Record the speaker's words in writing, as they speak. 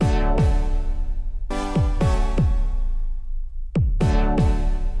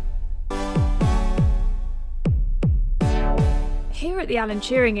at the Alan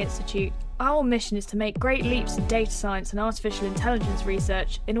Turing Institute, our mission is to make great leaps in data science and artificial intelligence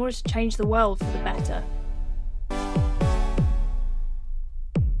research in order to change the world for the better.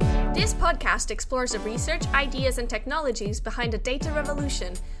 This podcast explores the research, ideas and technologies behind the data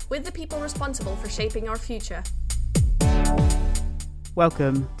revolution with the people responsible for shaping our future.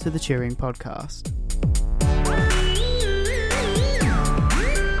 Welcome to the Turing Podcast.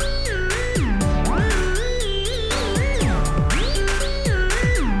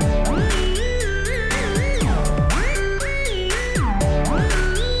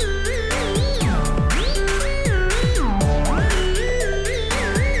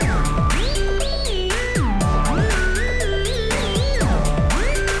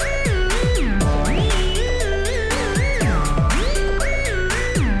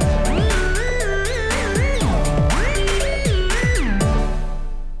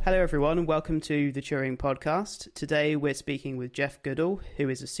 Hello everyone and welcome to the Turing Podcast. Today we're speaking with Jeff Goodall, who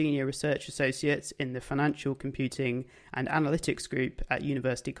is a Senior Research Associate in the Financial Computing and Analytics Group at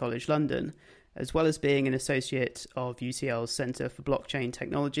University College London, as well as being an Associate of UCL's Centre for Blockchain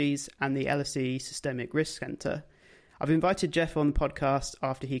Technologies and the LSE Systemic Risk Centre. I've invited Jeff on the podcast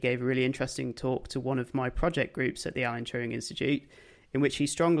after he gave a really interesting talk to one of my project groups at the Alan Turing Institute, in which he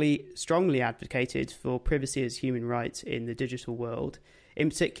strongly advocated for privacy as human right in the digital world, in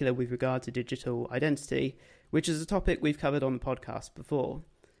particular with regard to digital identity, which is a topic we've covered on the podcast before.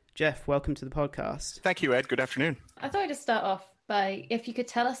 Jeff, welcome to the podcast. Thank you, Ed. Good afternoon. I thought I'd start off by, if you could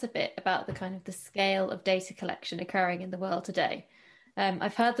tell us a bit about the scale of data collection occurring in the world today.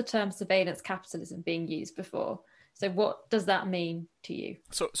 I've heard the term surveillance capitalism being used before. So what does that mean to you?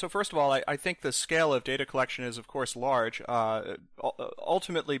 So first of all, I think the scale of data collection is, of course, large,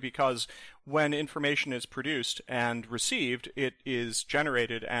 ultimately because when information is produced and received, it is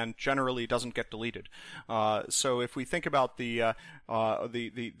generated and generally doesn't get deleted. So if we think about the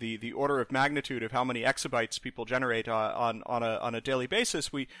order of magnitude of how many exabytes people generate on a daily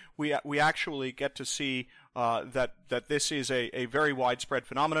basis, we actually get to see that this is a very widespread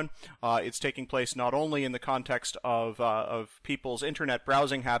phenomenon. It's taking place not only in the context of people's internet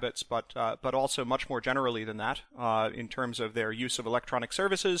browsing habits, but also much more generally than that, in terms of their use of electronic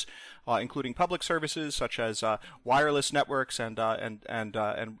services, including public services such as wireless networks and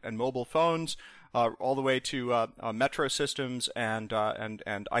mobile phones. All the way to metro systems and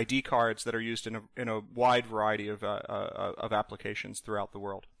ID cards that are used in a wide variety of applications throughout the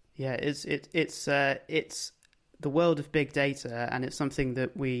world. Yeah, it's the world of big data, and it's something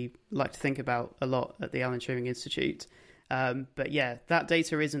that we like to think about a lot at the Alan Turing Institute. But yeah, that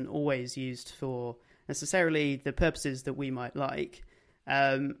data isn't always used for necessarily the purposes that we might like.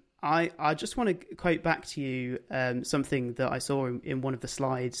 I just want to quote back to you something that I saw in one of the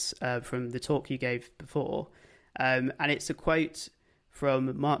slides from the talk you gave before. And it's a quote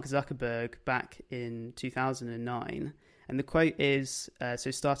from Mark Zuckerberg back in 2009. And the quote is,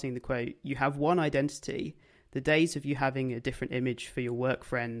 so starting the quote, "You have one identity. The days of you having a different image for your work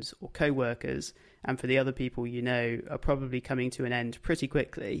friends or co-workers and for the other people you know are probably coming to an end pretty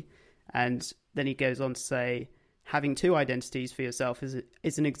quickly." And then he goes on to say, "Having two identities for yourself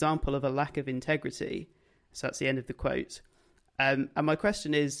is an example of a lack of integrity." So that's the end of the quote. And my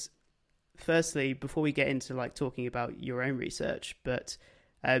question is, firstly, before we get into talking about your own research, but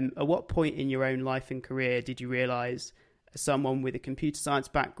at what point in your own life and career did you realize, as someone with a computer science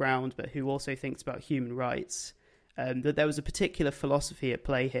background, but who also thinks about human rights, that there was a particular philosophy at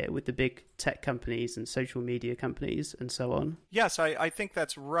play here with the big tech companies and social media companies and so on? Yes, I think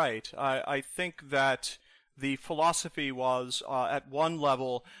that's right. I think that the philosophy was, at one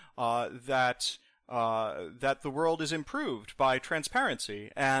level, that the world is improved by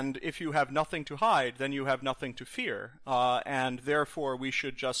transparency, and if you have nothing to hide, then you have nothing to fear, and therefore we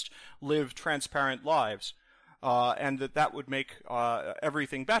should just live transparent lives. And that would make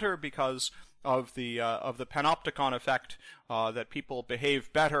everything better because of the panopticon effect, that people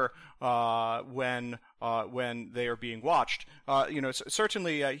behave better when they are being watched.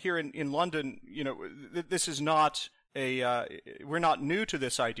 Certainly here in London, this is not we're not new to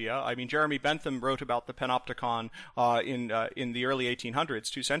this idea. I mean, Jeremy Bentham wrote about the panopticon in the early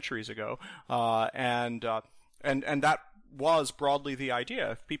 1800s, 2 centuries ago, and that was broadly the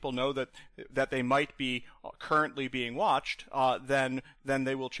idea. If people know that they might be currently being watched, then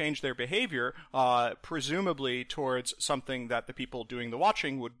they will change their behavior, presumably towards something that the people doing the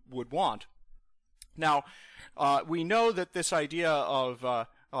watching would want. Now, we know that this idea of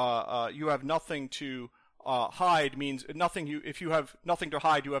you have nothing to hide means nothing. If you have nothing to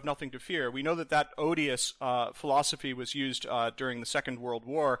hide, you have nothing to fear. We know that odious philosophy was used during the Second World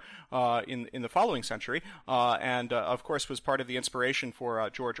War in the following century, and of course was part of the inspiration for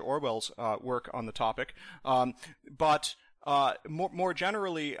George Orwell's work on the topic. But more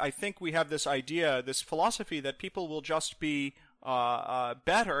generally, I think we have this idea, this philosophy that people will just be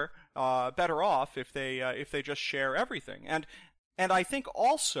better off if they just share everything. And I think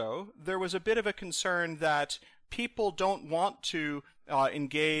also there was a bit of a concern that people don't want to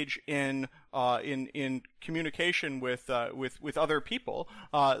engage in communication with other people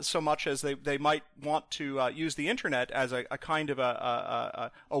so much as they might want to use the internet as a kind of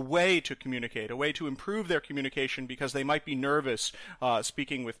a way to communicate, a way to improve their communication, because they might be nervous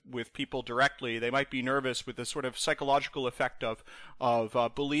speaking with people directly. They might be nervous with the sort of psychological effect of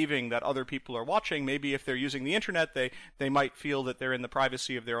believing that other people are watching. Maybe if they're using the internet, they might feel that they're in the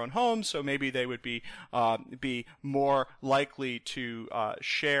privacy of their own home, so maybe they would be more likely to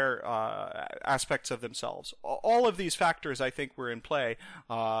share aspects of themselves. All of these factors, I think, were in play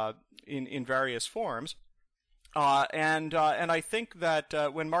in various forms. And I think that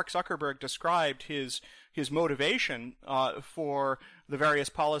when Mark Zuckerberg described his motivation for the various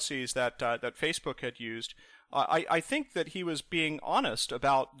policies that Facebook had used, I think that he was being honest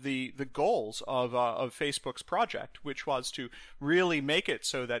about the goals of Facebook's project, which was to really make it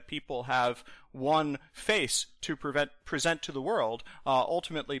so that people have one face to present to the world,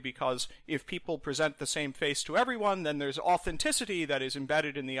 ultimately, because if people present the same face to everyone, then there's authenticity that is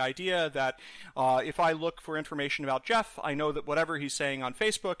embedded in the idea that if I look for information about Jeff, I know that whatever he's saying on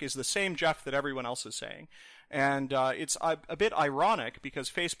Facebook is the same Jeff that everyone else is saying. And it's a bit ironic because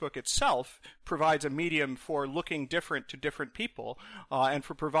Facebook itself provides a medium for looking different to different people and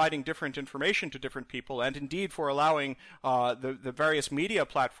for providing different information to different people, and indeed for allowing the various media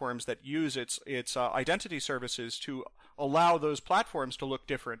platforms that use its identity services to allow those platforms to look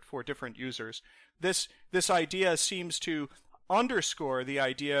different for different users. This idea seems to underscore the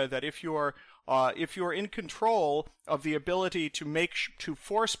idea that if you're in control of the ability to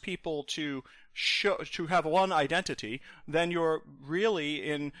force people to have one identity, then you're really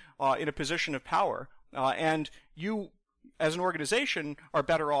in a position of power, and you, as an organization, are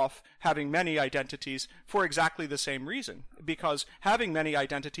better off having many identities for exactly the same reason, because having many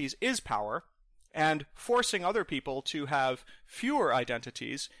identities is power, and forcing other people to have fewer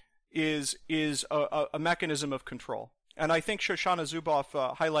identities is a mechanism of control. And I think Shoshana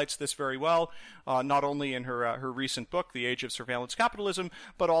Zuboff highlights this very well, not only in her recent book, The Age of Surveillance Capitalism,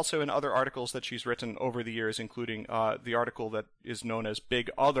 but also in other articles that she's written over the years, including the article that is known as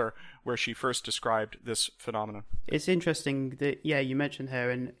Big Other, where she first described this phenomenon. It's interesting that, you mentioned her,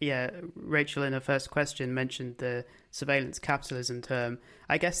 and Rachel in her first question mentioned the surveillance capitalism term.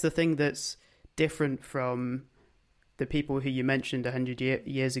 I guess the thing that's different from the people who you mentioned 100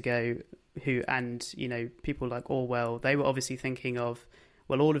 years ago, people like Orwell, they were obviously thinking of,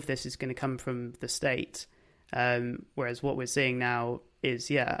 well, all of this is going to come from the state, whereas what we're seeing now is,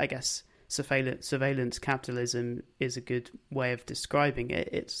 I guess surveillance capitalism is a good way of describing it.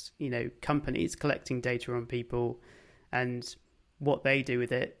 It's, companies collecting data on people, and what they do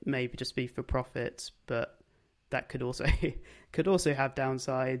with it may just be for profit, but that could also have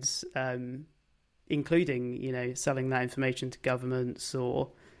downsides, including selling that information to governments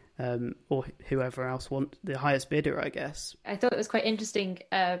or whoever else want the highest bidder, I guess. I thought it was quite interesting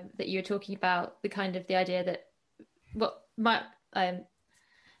that you were talking about the idea that what Mark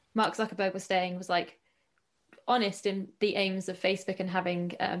Zuckerberg was saying was honest in the aims of Facebook and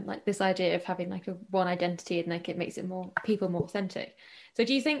having this idea of having a one identity, and it makes it more authentic. So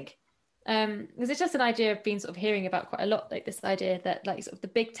do you think, because it's just an idea I've been sort of hearing about quite a lot, this idea that the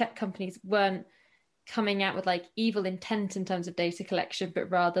big tech companies weren't coming out with evil intent in terms of data collection,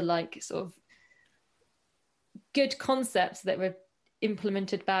 but rather sort of good concepts that were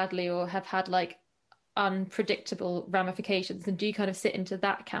implemented badly or have had unpredictable ramifications. And do you kind of sit into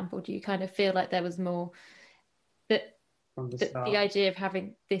that camp, or do you kind of feel like there was more that the idea of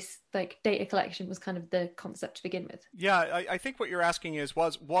having this data collection was kind of the concept to begin with? Yeah, I think what you're asking is,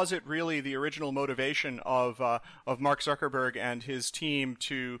 was it really the original motivation of Mark Zuckerberg and his team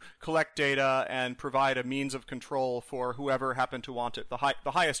to collect data and provide a means of control for whoever happened to want it, the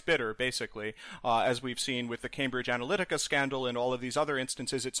highest bidder, basically, as we've seen with the Cambridge Analytica scandal and all of these other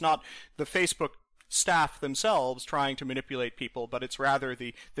instances. It's not the Facebook staff themselves trying to manipulate people, but it's rather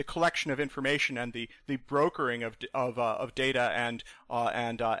the collection of information and the brokering of data and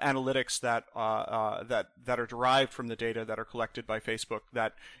analytics that are derived from the data that are collected by Facebook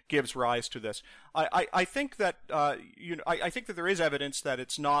that gives rise to this. I think that I think that there is evidence that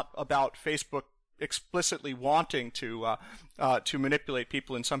it's not about Facebook explicitly wanting to manipulate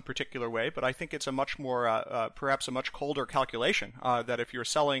people in some particular way, but I think it's a much more perhaps a much colder calculation that if you're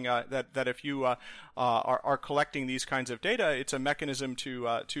selling that if you are collecting these kinds of data, it's a mechanism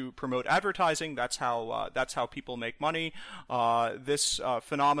to promote advertising. That's how people make money. This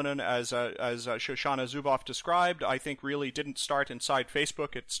phenomenon, as Shoshana Zuboff described, I think really didn't start inside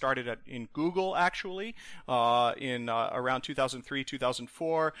Facebook. It started in Google actually in around 2003,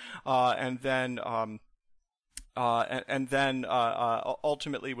 2004, and then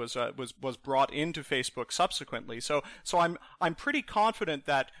ultimately was brought into Facebook subsequently. So I'm pretty confident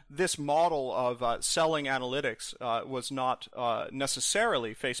that this model of selling analytics was not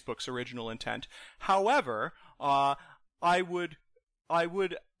necessarily Facebook's original intent. However, I would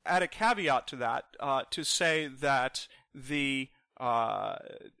add a caveat to that to say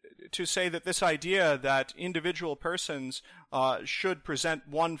that this idea that individual persons should present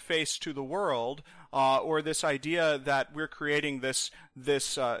one face to the world, or this idea that we're creating this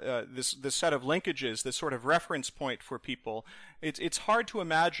set of linkages, this sort of reference point for people, it's hard to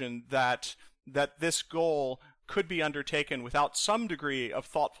imagine that this goal could be undertaken without some degree of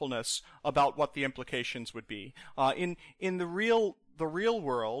thoughtfulness about what the implications would be. In the real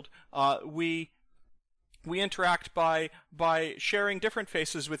world, we interact by sharing different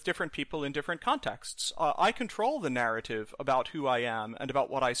faces with different people in different contexts. I control the narrative about who I am and about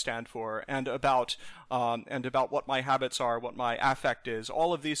what I stand for and about what my habits are, what my affect is,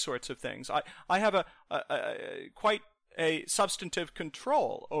 all of these sorts of things. I have quite a substantive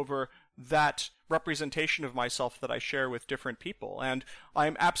control over that representation of myself that I share with different people, and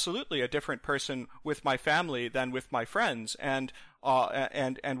I'm absolutely a different person with my family than with my friends, and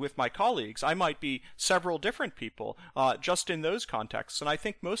with my colleagues. I might be several different people just in those contexts, and I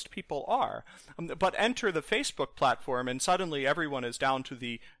think most people are. But enter the Facebook platform, and suddenly everyone is down to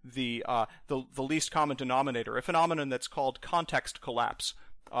the least common denominator, a phenomenon that's called context collapse.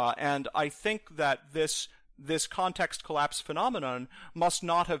 And I think that this context collapse phenomenon must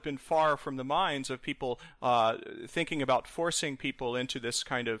not have been far from the minds of people thinking about forcing people into this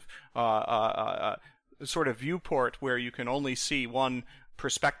kind of sort of viewport where you can only see one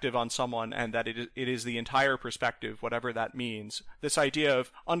perspective on someone, and that it is the entire perspective, whatever that means. This idea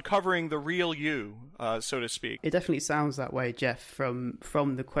of uncovering the real you, so to speak. It definitely sounds that way, Jeff, from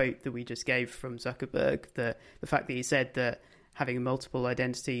the quote that we just gave from Zuckerberg, the fact that he said that having multiple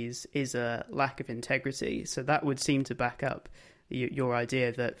identities is a lack of integrity. So that would seem to back up your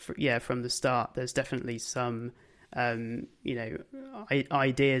idea that, from the start, there's definitely some,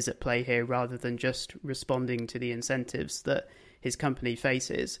 ideas at play here rather than just responding to the incentives that his company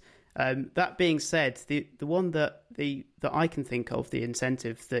faces. That being said, the one that I can think of, the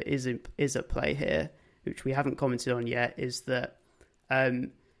incentive that is at play here, which we haven't commented on yet, is that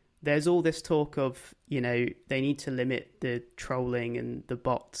there's all this talk of, they need to limit the trolling and the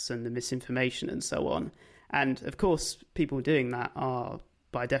bots and the misinformation and so on. And of course, people doing that are,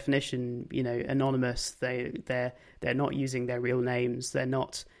 by definition, anonymous. They're not using their real names. They're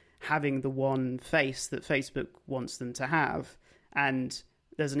not having the one face that Facebook wants them to have. And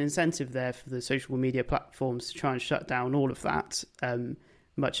there's an incentive there for the social media platforms to try and shut down all of that.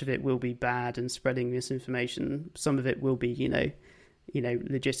 Much of it will be bad and spreading misinformation. Some of it will be,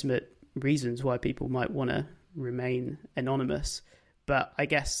 legitimate reasons why people might want to remain anonymous. But I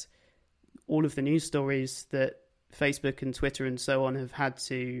guess all of the news stories that Facebook and Twitter and so on have had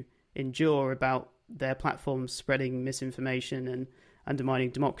to endure about their platforms spreading misinformation and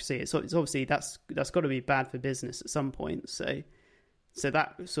undermining democracy, it's obviously that's got to be bad for business at some point. So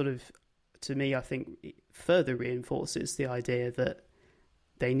that sort of, to me, I think further reinforces the idea that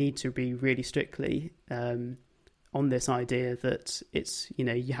they need to be really strictly on this idea that it's,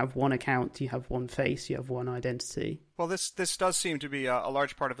 you have one account, you have one face, you have one identity. Well, this does seem to be a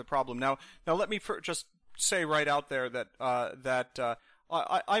large part of the problem. Now let me just say right out there that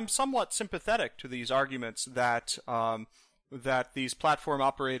I'm somewhat sympathetic to these arguments that these platform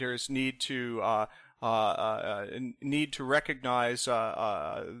operators need to recognize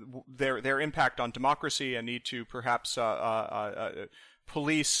their impact on democracy and need to perhaps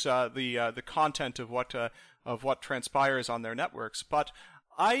police the content of what transpires on their networks. But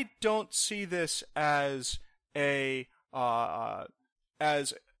I don't see this as an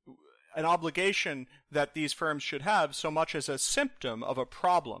obligation that these firms should have so much as a symptom of a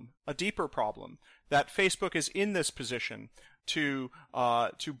problem, a deeper problem, that Facebook is in this position to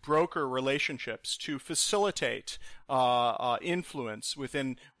broker relationships, to facilitate influence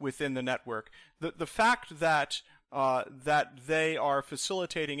within the network. The fact that they are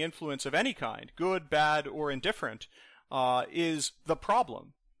facilitating influence of any kind, good, bad, or indifferent, is the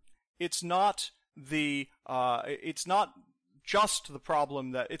problem. It's not it's not just the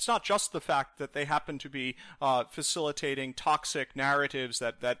problem that it's not just the fact that they happen to be facilitating toxic narratives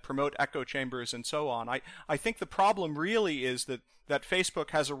that promote echo chambers and so on. I think the problem really is that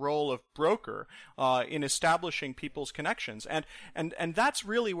Facebook has a role of broker in establishing people's connections, and that's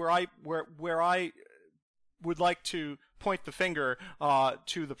really where I would like to point the finger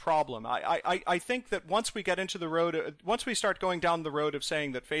to the problem. I think that once we start going down the road of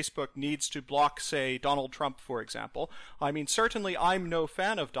saying that Facebook needs to block, say, Donald Trump, for example, I mean, certainly I'm no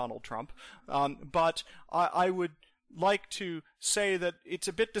fan of Donald Trump, but I would like to say that it's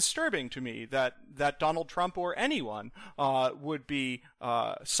a bit disturbing to me that Donald Trump or anyone would be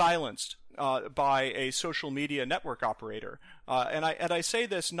silenced by a social media network operator. And I say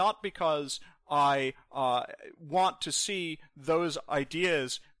this not because I want to see those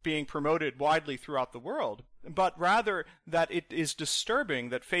ideas being promoted widely throughout the world, but rather that it is disturbing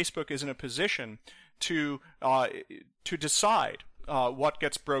that Facebook is in a position to decide what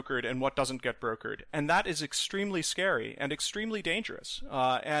gets brokered and what doesn't get brokered. And that is extremely scary and extremely dangerous.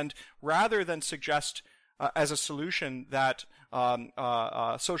 And rather than suggest as a solution that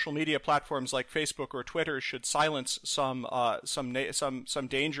social media platforms like Facebook or Twitter should silence some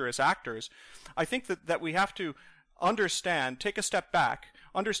dangerous actors, I think that we have to take a step back,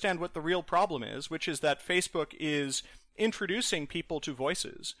 understand what the real problem is, which is that Facebook is introducing people to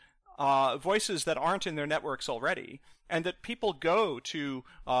voices that aren't in their networks already, and that people go to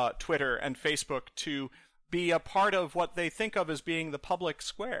Twitter and Facebook to be a part of what they think of as being the public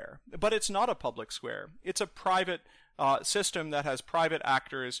square. But it's not a public square. It's a private system that has private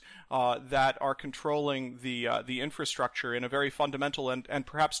actors that are controlling the infrastructure in a very fundamental and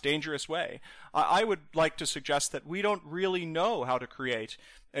perhaps dangerous way. I would like to suggest that we don't really know how to create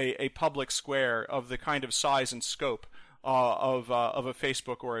a public square of the kind of size and scope of a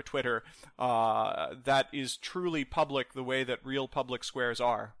Facebook or a Twitter that is truly public the way that real public squares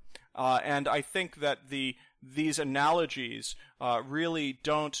are. And I think that these analogies really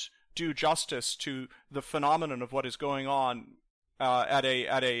don't do justice to the phenomenon of what is going on at a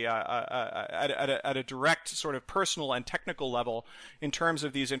direct sort of personal and technical level in terms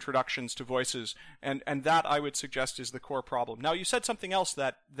of these introductions to voices, and that I would suggest is the core problem. Now, you said something else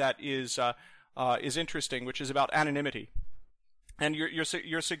that is interesting, which is about anonymity. And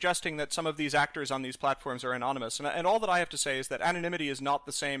you're suggesting that some of these actors on these platforms are anonymous. And all that I have to say is that anonymity is not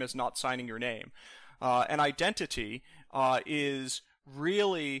the same as not signing your name. An identity is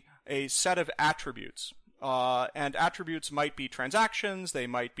really a set of attributes. And attributes might be transactions, they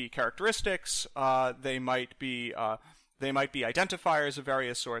might be characteristics, they might be identifiers of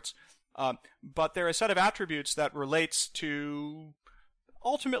various sorts. But they're a set of attributes that relates to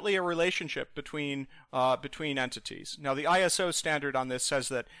ultimately a relationship between entities. Now, the ISO standard on this says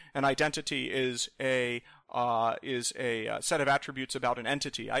that an identity is a set of attributes about an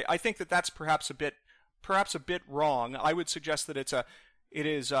entity. I think that that's perhaps a bit wrong. I would suggest that it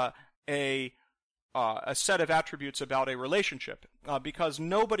is a set of attributes about a relationship, because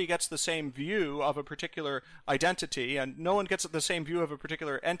nobody gets the same view of a particular identity, and no one gets the same view of a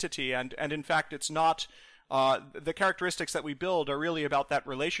particular entity, and in fact, it's not. The characteristics that we build are really about that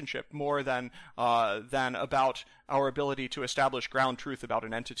relationship more than about our ability to establish ground truth about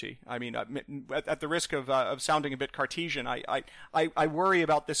an entity. I mean, at the risk of sounding a bit Cartesian, I worry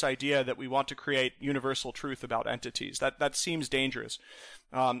about this idea that we want to create universal truth about entities. That seems dangerous.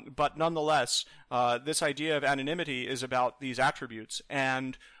 But nonetheless, this idea of anonymity is about these attributes,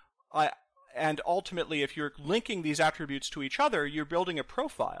 and ultimately, if you're linking these attributes to each other, you're building a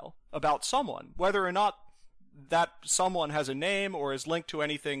profile about someone, whether or not that someone has a name or is linked to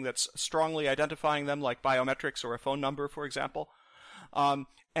anything that's strongly identifying them, like biometrics or a phone number, for example.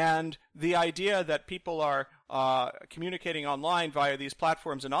 And the idea that people are communicating online via these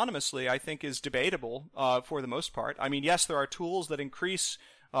platforms anonymously, I think, is debatable for the most part. I mean, yes, there are tools that increase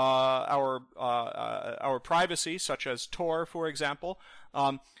our privacy, such as Tor, for example.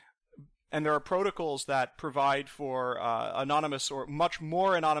 And there are protocols that provide for anonymous or much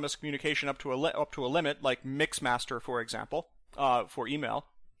more anonymous communication up to a limit, like Mixmaster, for example, for email.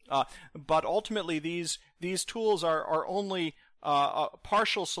 But ultimately, these tools are only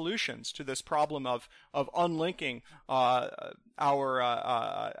partial solutions to this problem of unlinking our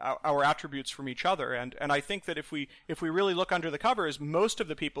attributes from each other. And I think that if we really look under the covers, most of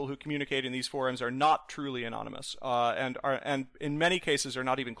the people who communicate in these forums are not truly anonymous, and in many cases are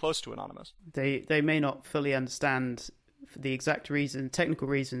not even close to anonymous. They may not fully understand for the exact technical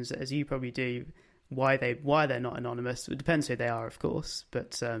reasons, as you probably do, why they're not anonymous. It depends who they are, of course,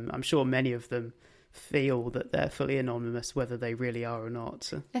 but I'm sure many of them feel that they're fully anonymous, whether they really are or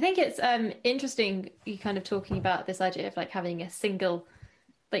not. I think it's interesting you kind of talking about this idea of like having a single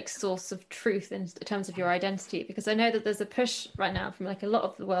like source of truth in terms of your identity, because I know that there's a push right now from like a lot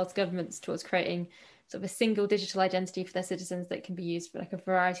of the world's governments towards creating sort of a single digital identity for their citizens that can be used for like a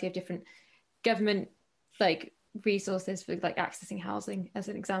variety of different government like resources for like accessing housing as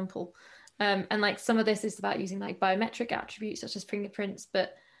an example. And like some of this is about using like biometric attributes such as fingerprints,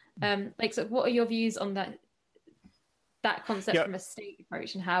 but like, so what are your views on that concept from a state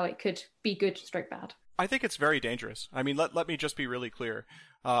approach and how it could be good stroke bad? I think it's very dangerous. I mean, let me just be really clear.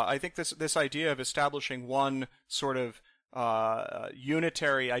 I think this idea of establishing one sort of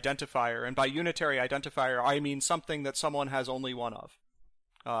unitary identifier, and by unitary identifier I mean something that someone has only one of,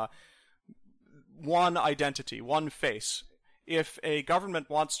 one identity, one face. If a government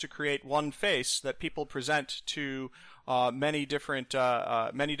wants to create one face that people present to many different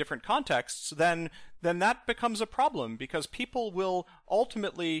contexts, then that becomes a problem, because people will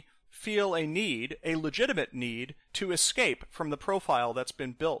ultimately feel a legitimate need to escape from the profile that's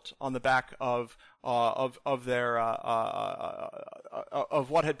been built on the back of their of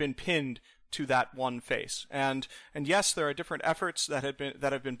what had been pinned to that one face. And yes, there are different efforts that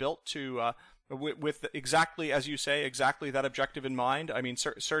have been built to with exactly, as you say, exactly that objective in mind. I mean,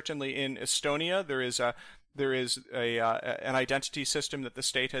 certainly in Estonia, there is an identity system that the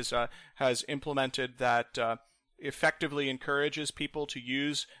state has implemented that effectively encourages people to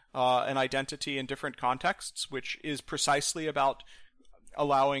use an identity in different contexts, which is precisely about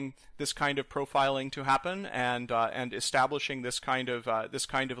allowing this kind of profiling to happen and establishing this kind of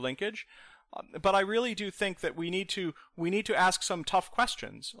linkage. But I really do think that we need to ask some tough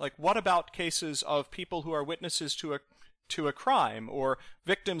questions, like what about cases of people who are witnesses to a crime, or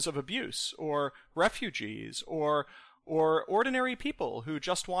victims of abuse, or refugees, or ordinary people who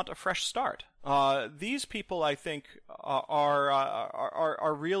just want a fresh start. These people, I think,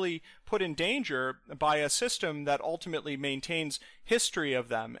 are really put in danger by a system that ultimately maintains history of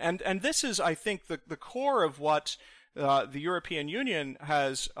them. And this is, I think, the core of what the European Union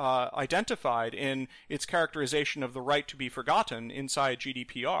has identified in its characterization of the right to be forgotten inside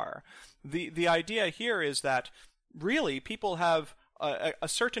GDPR. The idea here is that really people have a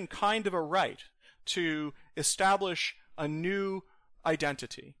certain kind of a right to establish a new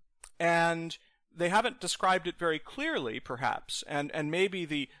identity. And they haven't described it very clearly, perhaps, and maybe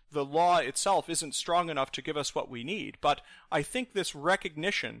the law itself isn't strong enough to give us what we need. But I think this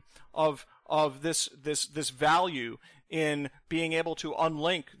recognition of this value in being able to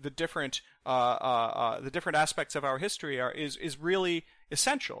unlink the different aspects of our history is really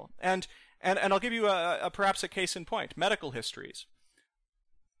essential. And I'll give you perhaps a case in point: medical histories.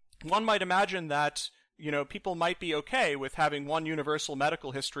 One might imagine that people might be okay with having one universal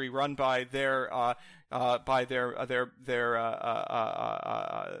medical history run by their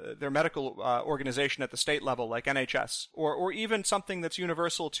medical organization at the state level, like NHS, or even something that's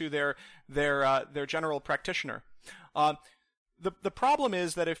universal to their general practitioner. The problem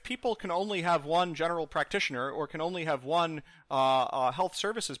is that if people can only have one general practitioner, or can only have one health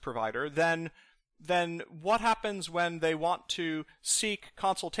services provider, then what happens when they want to seek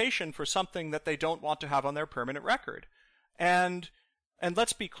consultation for something that they don't want to have on their permanent record? And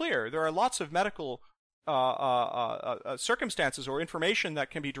let's be clear, there are lots of medical circumstances or information that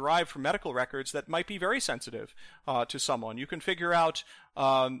can be derived from medical records that might be very sensitive to someone. You can figure out,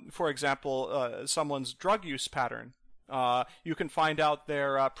 for example, someone's drug use pattern. You can find out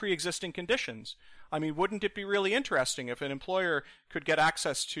their pre-existing conditions. I mean, wouldn't it be really interesting if an employer could get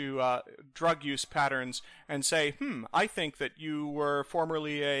access to drug use patterns and say, I think that you were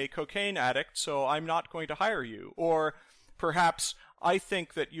formerly a cocaine addict, so I'm not going to hire you. Or perhaps, I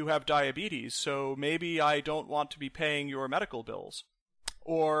think that you have diabetes, so maybe I don't want to be paying your medical bills.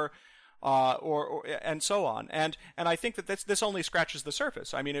 Or and so on. And I think that this only scratches the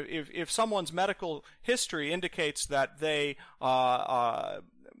surface. I mean, if someone's medical history indicates that they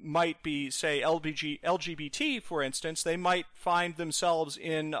might be, say, LGBT, for instance, they might find themselves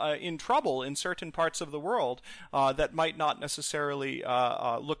in trouble in certain parts of the world that might not necessarily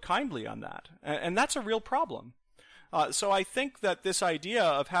look kindly on that, and that's a real problem. So I think that this idea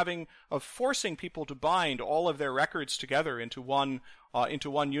of forcing people to bind all of their records together into one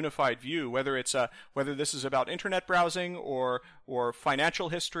unified view, whether this is about internet browsing or financial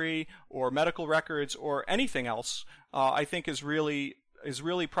history or medical records or anything else, I think is really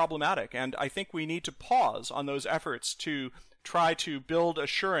problematic. And I think we need to pause on those efforts to try to build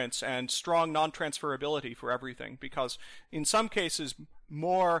assurance and strong non-transferability for everything, because in some cases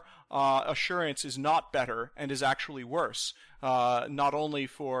more assurance is not better and is actually worse, not only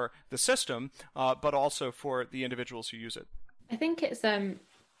for the system, but also for the individuals who use it. I think it's,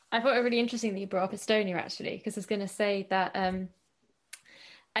 I thought it really interesting that you brought up Estonia, actually, because I was going to say that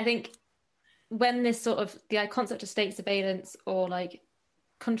I think when this sort of, the concept of state surveillance or like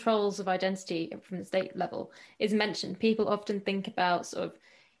controls of identity from the state level is mentioned, people often think about sort of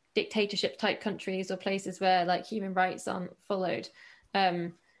dictatorship type countries or places where like human rights aren't followed.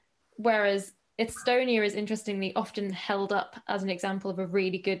 Whereas Estonia is interestingly often held up as an example of a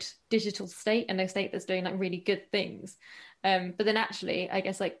really good digital state and a state that's doing like really good things. But then actually, I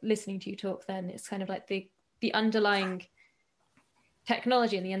guess like listening to you talk then, it's kind of like the underlying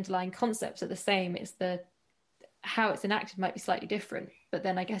technology and the underlying concepts are the same. It's the how it's enacted might be slightly different, but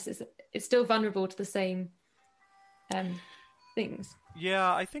then I guess it's still vulnerable to the same things.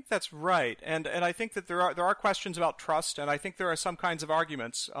 Yeah, I think that's right, and I think that there are questions about trust, and I think there are some kinds of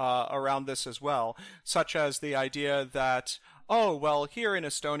arguments around this as well, such as the idea that, oh, well, here in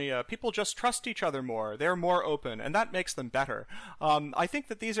Estonia, people just trust each other more. They're more open, and that makes them better. I think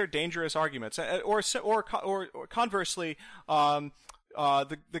that these are dangerous arguments, or conversely,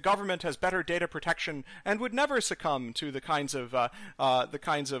 the government has better data protection and would never succumb to the kinds of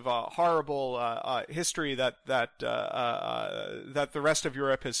horrible history that the rest of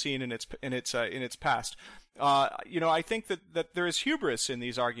Europe has seen in its past. I think that there is hubris in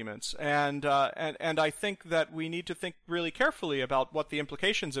these arguments, and I think that we need to think really carefully about what the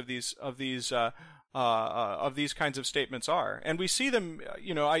implications of these kinds of statements are, and we see them.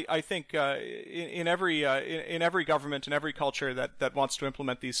 I think in every government, in every culture that wants to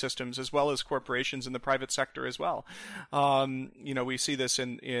implement these systems, as well as corporations in the private sector as well. We see this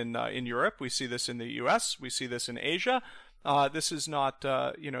in Europe. We see this in the U.S. We see this in Asia. This is not.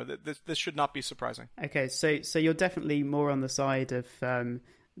 This should not be surprising. Okay, so you're definitely more on the side of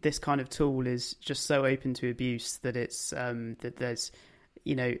this kind of tool is just so open to abuse that it's that there's.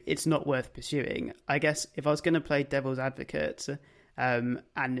 It's not worth pursuing. I guess if I was going to play devil's advocate, and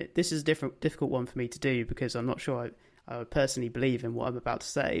this is a difficult one for me to do because I'm not sure I personally believe in what I'm about to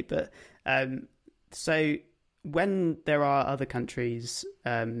say, but so when there are other countries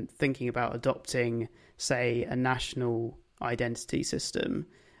thinking about adopting, say, a national identity system,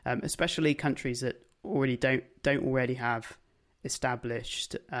 especially countries that already don't already have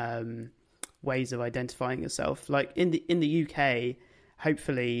established ways of identifying yourself, like in the UK.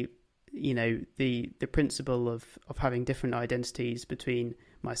 Hopefully, the principle of having different identities between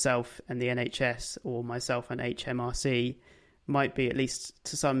myself and the NHS or myself and HMRC might be at least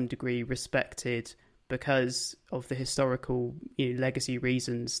to some degree respected because of the historical legacy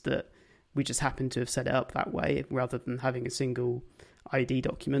reasons that we just happen to have set it up that way rather than having a single ID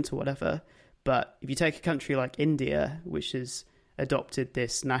document or whatever. But if you take a country like India, which has adopted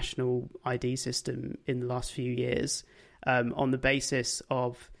this national ID system in the last few years, on the basis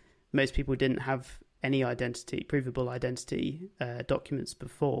of most people didn't have any provable identity documents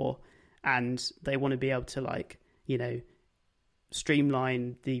before, and they want to be able to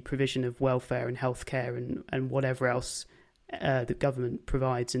streamline the provision of welfare and healthcare and whatever else the government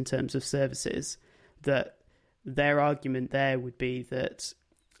provides in terms of services, that their argument there would be that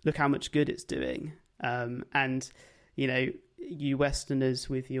look how much good it's doing, and you Westerners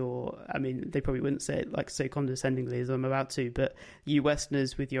with your, they probably wouldn't say it like so condescendingly as I'm about to, but you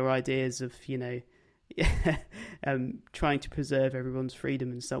Westerners with your ideas of, trying to preserve everyone's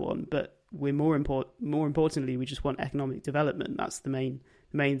freedom and so on. But we're more importantly, we just want economic development. That's the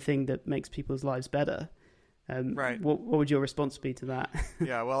main thing that makes people's lives better. Right. What would your response be to that?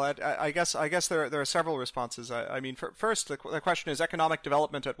 Yeah, well, I guess there are several responses. First, the question is economic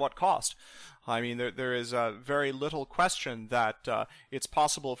development at what cost? There is very little question that it's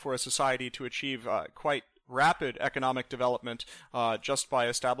possible for a society to achieve quite rapid economic development just by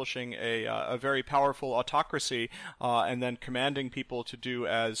establishing a very powerful autocracy and then commanding people to do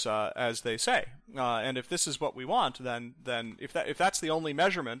as they say. And if this is what we want, then if that's the only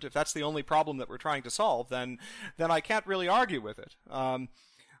measurement, if that's the only problem that we're trying to solve, then I can't really argue with it.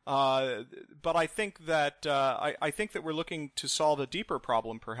 But I think that we're looking to solve a deeper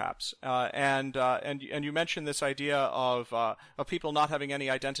problem, perhaps. And you mentioned this idea of people not having any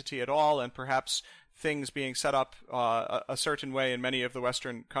identity at all, and perhaps things being set up a certain way in many of the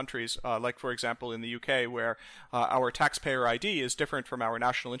Western countries, like for example in the UK, where our taxpayer ID is different from our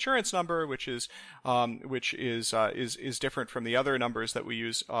national insurance number, which is different from the other numbers that we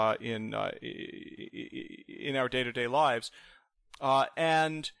use in our day-to-day lives.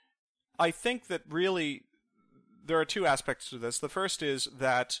 And I think that really there are two aspects to this. The first is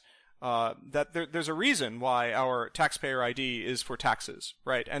that there's a reason why our taxpayer ID is for taxes,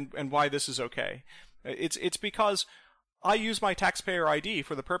 right? And why this is okay. It's because I use my taxpayer ID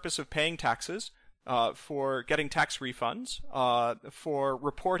for the purpose of paying taxes, for getting tax refunds, for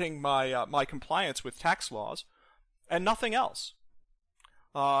reporting my compliance with tax laws, and nothing else.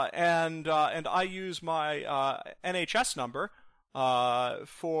 And I use my NHS number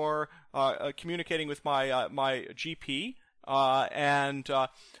for communicating with my GP, and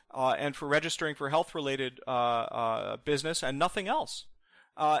for registering for health-related business, and nothing else.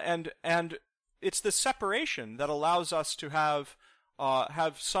 And it's this separation that allows us to have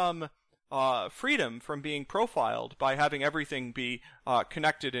some freedom from being profiled by having everything be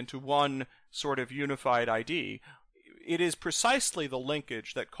connected into one sort of unified ID. It is precisely the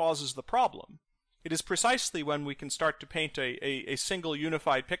linkage that causes the problem. It is precisely when we can start to paint a single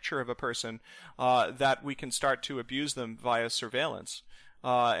unified picture of a person that we can start to abuse them via surveillance.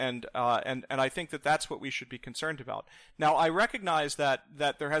 And I think that that's what we should be concerned about. Now, I recognize that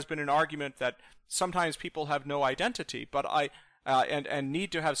there has been an argument that sometimes people have no identity, but and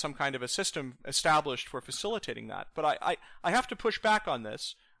need to have some kind of a system established for facilitating that. But I have to push back on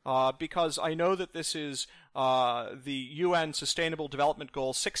this. Because I know that this is the UN Sustainable Development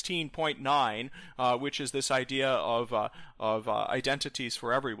Goal 16.9, which is this idea of identities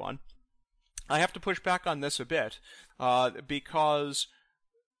for everyone. I have to push back on this a bit because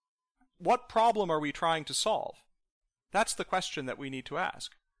what problem are we trying to solve? That's the question that we need to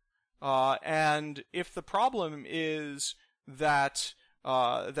ask. And if the problem is that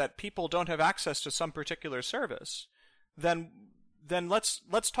people don't have access to some particular service, then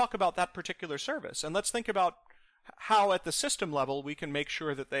let's talk about that particular service, and let's think about how at the system level we can make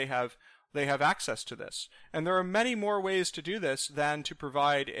sure that they have access to this. And there are many more ways to do this than to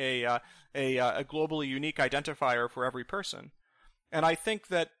provide a globally unique identifier for every person. And I think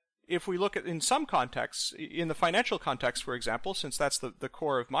that if we look at, in some contexts, in the financial context, for example, since that's the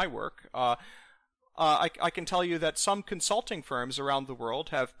core of my work, I can tell you that some consulting firms around the world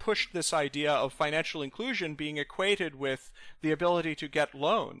have pushed this idea of financial inclusion being equated with the ability to get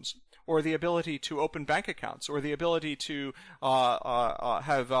loans, or the ability to open bank accounts, or the ability to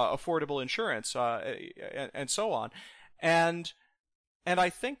have affordable insurance, and so on. And I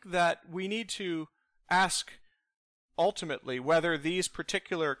think that we need to ask ultimately whether these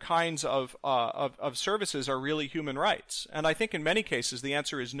particular kinds of services are really human rights. And I think in many cases the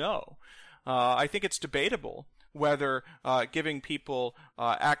answer is no. I think it's debatable whether giving people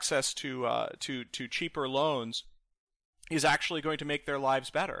access to cheaper loans is actually going to make their lives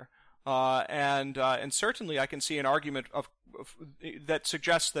better. And certainly I can see an argument that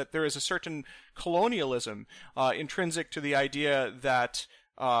suggests that there is a certain colonialism intrinsic to the idea that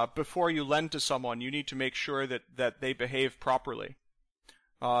before you lend to someone, you need to make sure that they behave properly.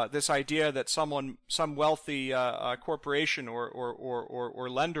 This idea that some wealthy corporation or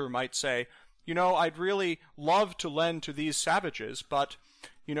lender might say, I'd really love to lend to these savages, but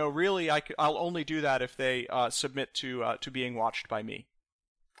really I'll only do that if they submit to being watched by me.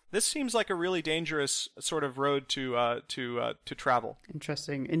 This seems like a really dangerous sort of road to travel.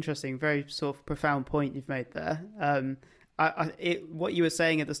 Interesting. Very sort of profound point you've made there. What you were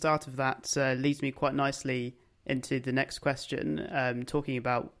saying at the start of that leads me quite nicely into the next question, talking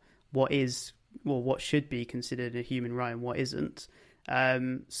about what should be considered a human right and what isn't.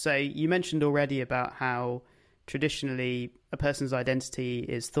 So you mentioned already about how traditionally a person's identity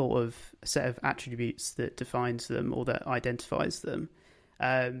is thought of a set of attributes that defines them or that identifies them.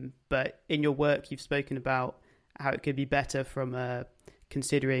 But in your work, you've spoken about how it could be better from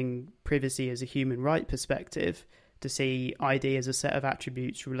considering privacy as a human right perspective to see ID as a set of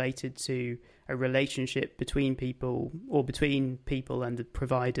attributes related to a relationship between people or between people and the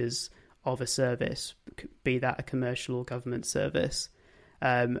providers of a service, be that a commercial or government service.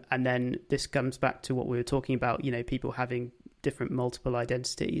 And then this comes back to what we were talking about, people having different multiple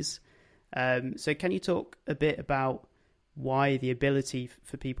identities. So can you talk a bit about why the ability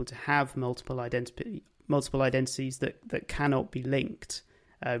for people to have multiple identities that cannot be linked,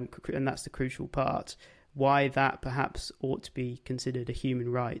 and that's the crucial part, why that perhaps ought to be considered a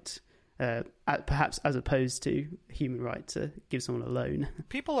human right, perhaps as opposed to a human right to give someone a loan?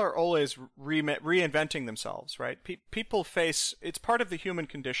 People are always reinventing themselves, right? People face, it's part of the human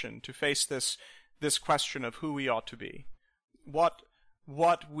condition to face this question of who we ought to be, what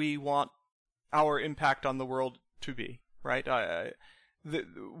we want our impact on the world to be, right?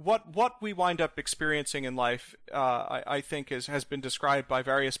 What we wind up experiencing in life, I think, has been described by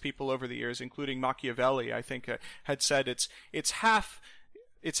various people over the years, including Machiavelli. I think had said it's half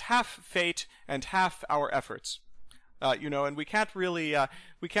fate and half our efforts, and we can't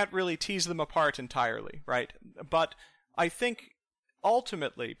really tease them apart entirely, right? But I think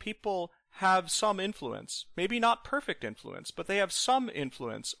ultimately people have some influence, maybe not perfect influence, but they have some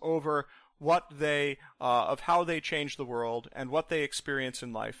influence over of how they change the world and what they experience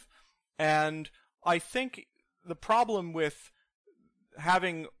in life. And I think the problem with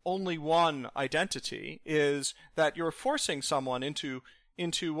having only one identity is that you're forcing someone into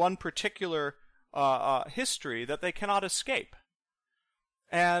one particular history that they cannot escape.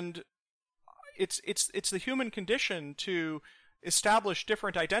 And it's the human condition to establish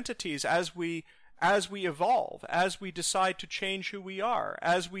different identities as we evolve, as we decide to change who we are,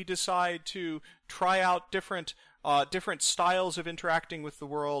 as we decide to try out different styles of interacting with the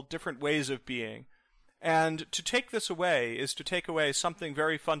world, different ways of being. And to take this away is to take away something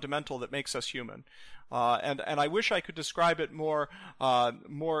very fundamental that makes us human. And I wish I could describe it more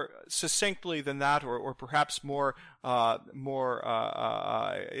succinctly than that, or perhaps in a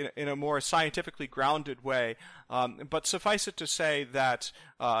more scientifically grounded way. But suffice it to say that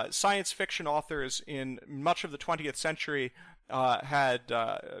science fiction authors in much of the 20th century had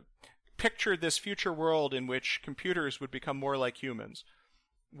pictured this future world in which computers would become more like humans.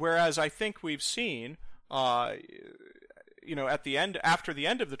 Whereas I think we've seen, after the end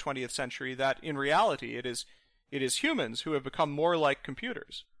of the 20th century, that in reality it is humans who have become more like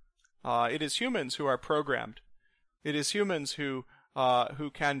computers. It is humans who are programmed. It is humans who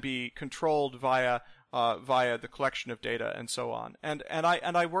can be controlled via the collection of data and so on. And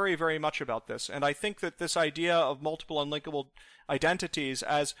I worry very much about this. And I think that this idea of multiple unlinkable identities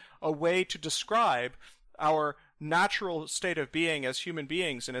as a way to describe our natural state of being as human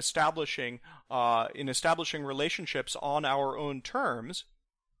beings in establishing relationships on our own terms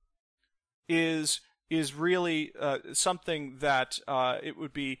is really something that it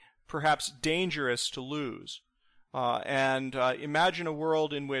would be perhaps dangerous to lose. And imagine a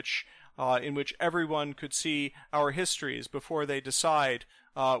world in which everyone could see our histories before they decide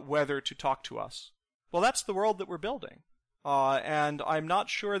whether to talk to us. Well, that's the world that we're building, and I'm not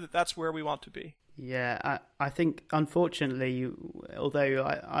sure that that's where we want to be. Yeah, I think, unfortunately, although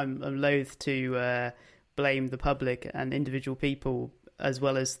I'm loath to blame the public and individual people as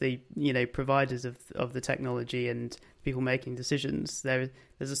well as the providers of the technology and people making decisions, there's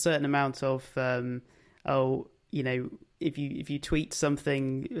a certain amount of if you tweet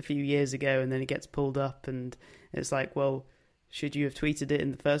something a few years ago and then it gets pulled up and it's like, well, should you have tweeted it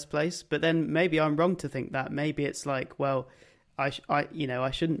in the first place? But then maybe I'm wrong to think that. Maybe it's like, well, I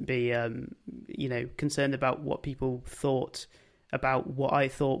shouldn't be concerned about what people thought about what I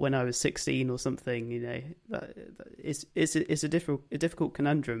thought when I was 16 or something. It's a difficult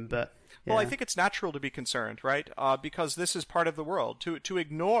conundrum, but yeah. Well, I think it's natural to be concerned, right? Because this is part of the world. To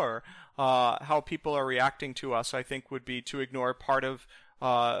ignore how people are reacting to us, I think, would be to ignore part of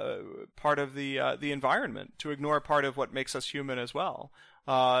the environment, to ignore part of what makes us human as well.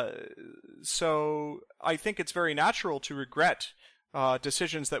 So I think it's very natural to regret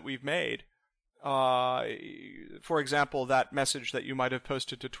decisions that we've made. For example, that message that you might have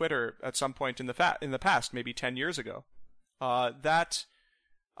posted to Twitter at some point in the past, maybe 10 years ago. I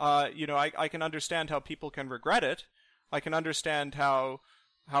can understand how people can regret it. I can understand how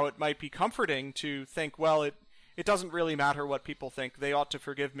it might be comforting to think, well, it doesn't really matter what people think. They ought to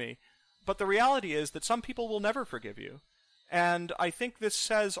forgive me. But the reality is that some people will never forgive you. And I think this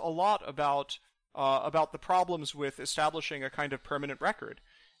says a lot about the problems with establishing a kind of permanent record.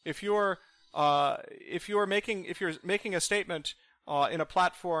 If you're making a statement in a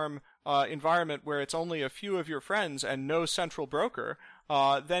platform environment where it's only a few of your friends and no central broker,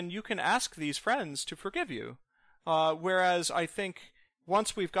 then you can ask these friends to forgive you. Whereas I think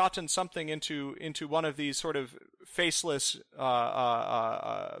once we've gotten something into one of these sort of faceless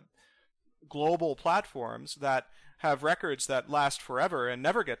global platforms that have records that last forever and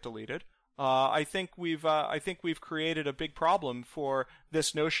never get deleted, I think we've created a big problem for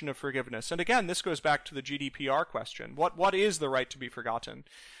this notion of forgiveness. And again, this goes back to the GDPR question. What is the right to be forgotten?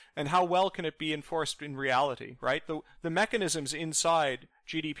 And how well can it be enforced in reality, right? The mechanisms inside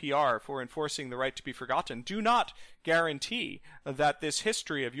GDPR for enforcing the right to be forgotten do not guarantee that this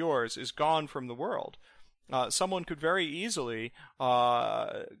history of yours is gone from the world. Someone could very easily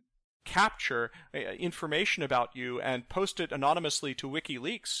capture information about you and post it anonymously to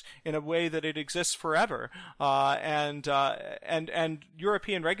WikiLeaks in a way that it exists forever, and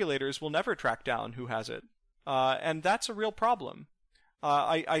European regulators will never track down who has it, and that's a real problem.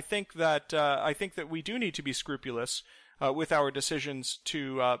 I think that we do need to be scrupulous with our decisions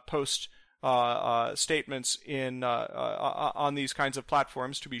to post statements on these kinds of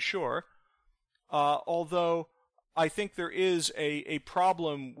platforms, to be sure. Although I think there is a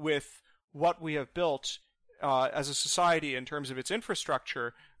problem with what we have built as a society in terms of its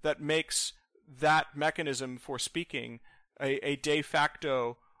infrastructure that makes that mechanism for speaking a de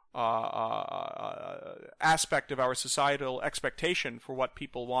facto aspect of our societal expectation for what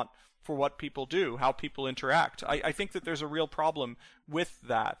people want, for what people do, how people interact. I think that there's a real problem with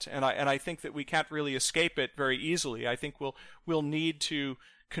that, and I think that we can't really escape it very easily. I think we'll need to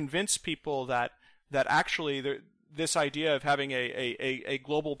convince people that actually this idea of having a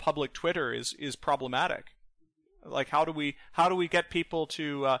global public Twitter is problematic. Like, how do we get people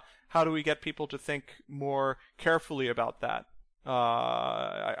to think more carefully about that?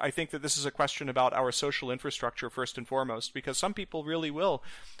 I think that this is a question about our social infrastructure first and foremost, because some people really will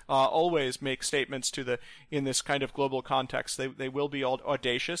always make statements in this kind of global context. They will be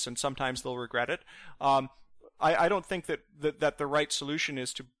audacious, and sometimes they'll regret it. I don't think that the right solution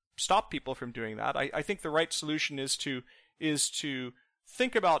is to stop people from doing that. I think the right solution is to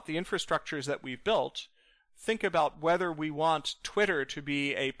think about the infrastructures that we've built. Think about whether we want Twitter to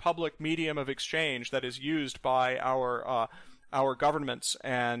be a public medium of exchange that is used by our governments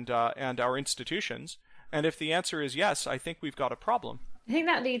and our institutions. And if the answer is yes, I think we've got a problem. I think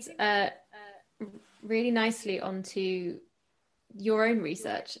that leads really nicely onto your own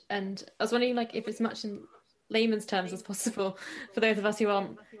research. And I was wondering, like, if as much in layman's terms as possible for those of us who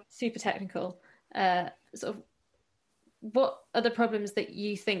aren't super technical, sort of what are the problems that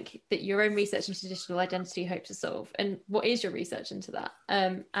you think that your own research into digital identity hopes to solve, and what is your research into that,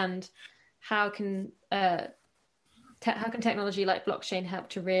 and how can technology like blockchain help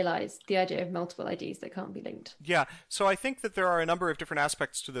to realize the idea of multiple IDs that can't be linked? Yeah, so I think that there are a number of different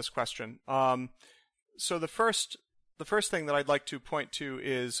aspects to this question. So the first thing that I'd like to point to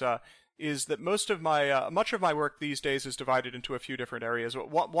is that much of my work these days is divided into a few different areas.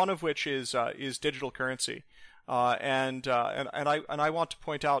 One of which is digital currency, and I want to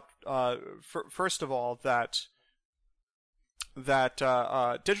point out first of all that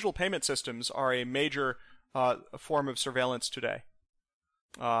digital payment systems are a major form of surveillance today,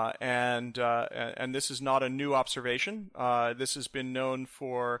 and this is not a new observation. This has been known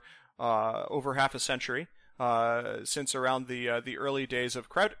for over half a century. Since around the early days of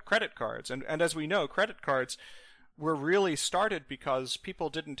credit cards. And as we know, credit cards were really started because people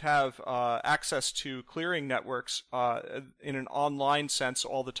didn't have access to clearing networks in an online sense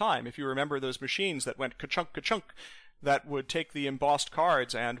all the time. If you remember those machines that went ka-chunk, ka-chunk, that would take the embossed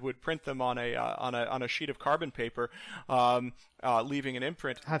cards and would print them on a sheet of carbon paper, leaving an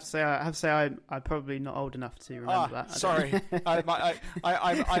imprint. I have to say I'm probably not old enough to remember that. Sorry,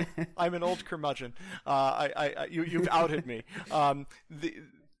 I'm an old curmudgeon. You've outed me.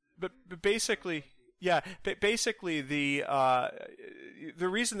 But basically. Yeah, basically the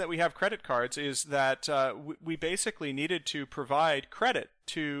reason that we have credit cards is that we basically needed to provide credit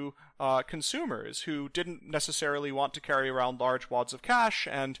to consumers who didn't necessarily want to carry around large wads of cash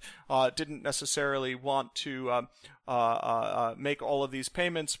and didn't necessarily want to make all of these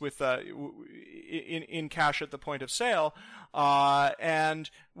payments with in cash at the point of sale,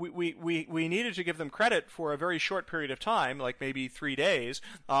 and we needed to give them credit for a very short period of time, like maybe 3 days,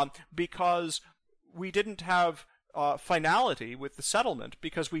 because we didn't have finality with the settlement,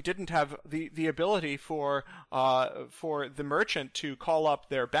 because we didn't have the ability for the merchant to call up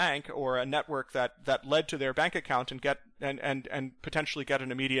their bank or a network that led to their bank account and get and potentially get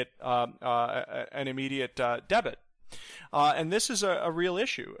an immediate debit. And this is a real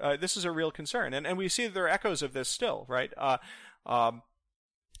issue. This is a real concern, and we see that there are echoes of this still, right?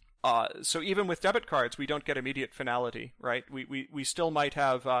 So even with debit cards, we don't get immediate finality, right? We still might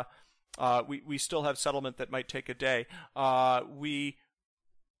have. We still have settlement that might take a day.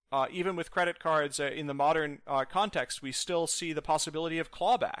 Even with credit cards in the modern context, we still see the possibility of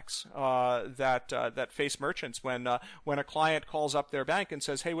clawbacks that face merchants when a client calls up their bank and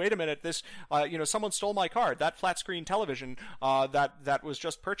says, "Hey, wait a minute, this someone stole my card. That flat screen television that was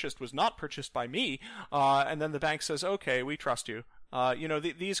just purchased was not purchased by me." And then the bank says, "Okay, we trust you."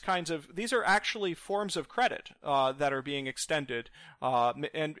 These are actually forms of credit that are being extended,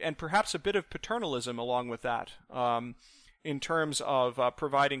 and perhaps a bit of paternalism along with that, in terms of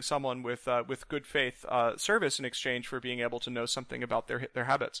providing someone with good faith service in exchange for being able to know something about their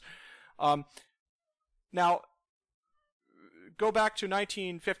habits. Now, go back to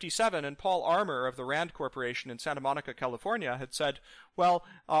 1957, and Paul Armour of the Rand Corporation in Santa Monica, California, had said, "Well,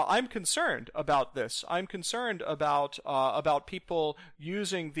 I'm concerned about this. I'm concerned about people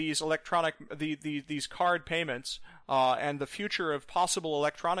using these these card payments and the future of possible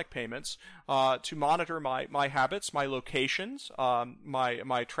electronic payments to monitor my habits, my locations,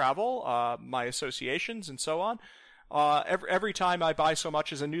 my travel, my associations, and so on. Every time I buy so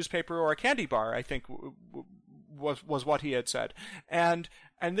much as a newspaper or a candy bar," I think was what he had said. And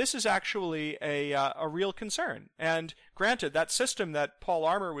this is actually a real concern. And granted, that system that Paul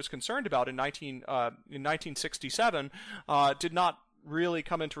Armour was concerned about in 1967 did not really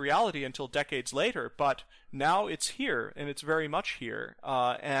come into reality until decades later, but now it's here, and it's very much here.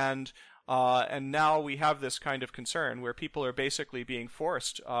 And now we have this kind of concern where people are basically being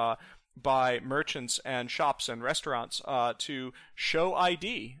forced by merchants and shops and restaurants to show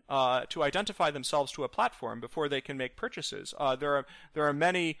ID, to identify themselves to a platform before they can make purchases. There are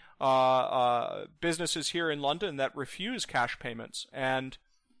many businesses here in London that refuse cash payments, and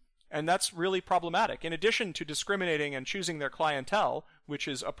that's really problematic. In addition to discriminating and choosing their clientele, which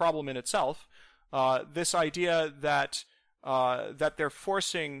is a problem in itself, this idea that they're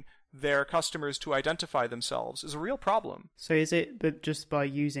forcing their customers to identify themselves is a real problem. So is it that just by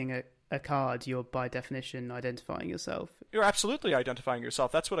using a card, you're by definition identifying yourself? You're absolutely identifying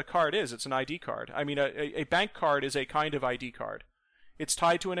yourself. That's what a card is. It's an ID card. I mean, a bank card is a kind of ID card. It's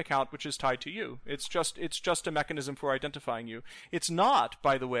tied to an account which is tied to you. It's just a mechanism for identifying you. It's not,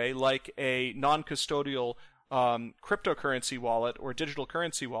 by the way, like a non-custodial cryptocurrency wallet or digital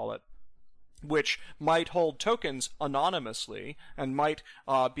currency wallet, which might hold tokens anonymously and might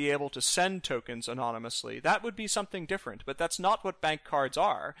be able to send tokens anonymously. That would be something different, but that's not what bank cards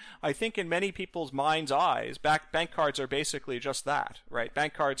are. I think in many people's mind's eyes, bank cards are basically just that, right?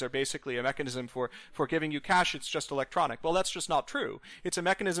 Bank cards are basically a mechanism for giving you cash. It's just electronic. Well, that's just not true. It's a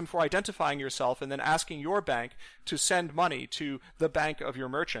mechanism for identifying yourself and then asking your bank to send money to the bank of your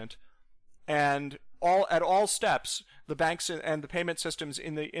merchant. And at all steps, the banks and the payment systems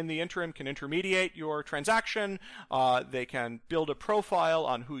in the interim can intermediate your transaction. They can build a profile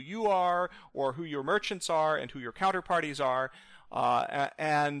on who you are, or who your merchants are, and who your counterparties are,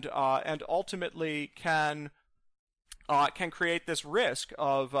 and ultimately can create this risk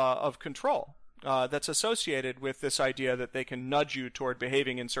of control. That's associated with this idea that they can nudge you toward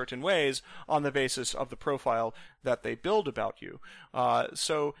behaving in certain ways on the basis of the profile that they build about you.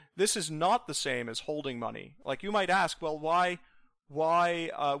 So this is not the same as holding money. Like, you might ask, well, why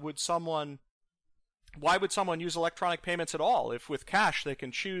would someone use electronic payments at all? If with cash they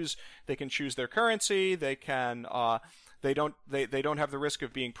can choose their currency, they don't have the risk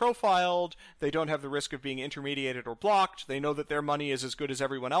of being profiled. They don't have the risk of being intermediated or blocked. They know that their money is as good as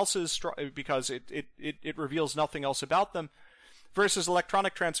everyone else's because it reveals nothing else about them. Versus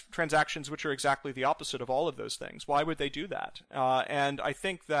electronic transactions, which are exactly the opposite of all of those things. Why would they do that? And I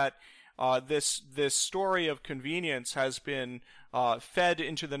think that this story of convenience has been fed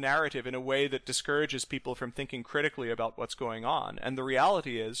into the narrative in a way that discourages people from thinking critically about what's going on. And the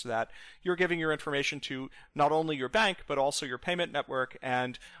reality is that you're giving your information to not only your bank, but also your payment network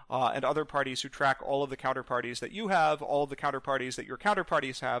and other parties who track all of the counterparties that you have, all of the counterparties that your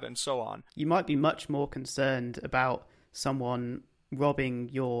counterparties have, and so on. You might be much more concerned about someone robbing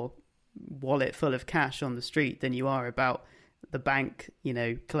your wallet full of cash on the street than you are about the bank,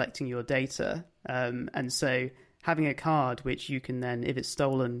 collecting your data. And so having a card which you can then, if it's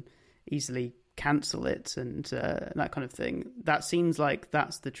stolen, easily cancel it and that kind of thing, that seems like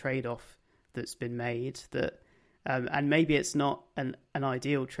that's the trade-off that's been made. That and maybe it's not an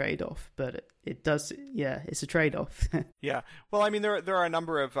ideal trade-off, but it does. Yeah, it's a trade-off. Yeah. Well, I mean, there are a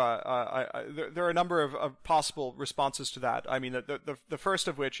number of possible responses to that. I mean, the first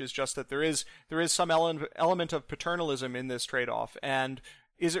of which is just that there is some element of paternalism in this trade-off, and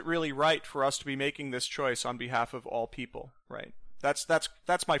is it really right for us to be making this choice on behalf of all people? Right. That's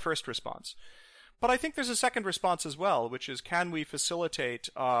my first response. But I think there's a second response as well, which is, can we facilitate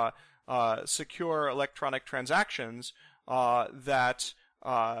secure electronic transactions that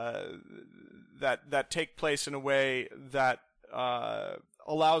take place in a way that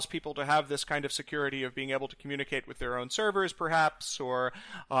allows people to have this kind of security of being able to communicate with their own servers, perhaps, or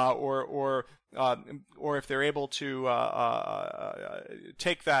if they're able to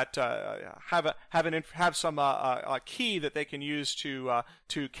take that, have some key that they can use to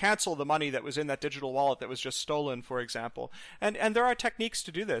cancel the money that was in that digital wallet that was just stolen, for example. And there are techniques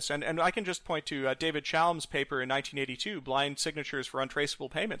to do this. And I can just point to David Chaum's paper in 1982, Blind Signatures for Untraceable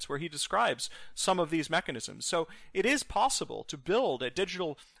Payments, where he describes some of these mechanisms. So it is possible to build a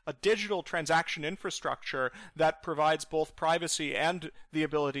digital a digital transaction infrastructure that provides both privacy and the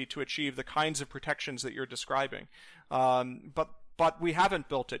ability to achieve the kinds of protections that you're describing. But we haven't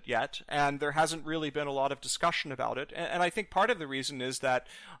built it yet, and there hasn't really been a lot of discussion about it. And I think part of the reason is that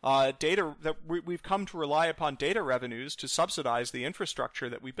we've come to rely upon data revenues to subsidize the infrastructure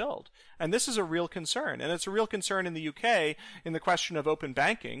that we build. And this is a real concern. And it's a real concern in the UK in the question of open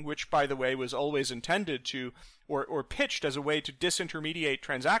banking, which, by the way, was always intended to or pitched as a way to disintermediate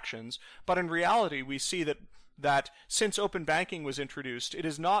transactions. But in reality, we see that since open banking was introduced, it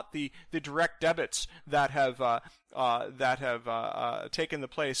is not the direct debits that have taken the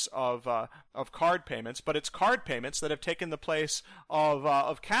place of card payments, but it's card payments that have taken the place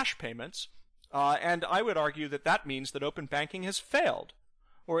of cash payments. And I would argue that means that open banking has failed,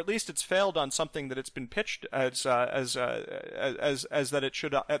 or at least it's failed on something that it's been pitched as that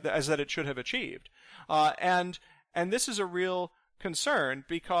it should have achieved. And this is a real concern,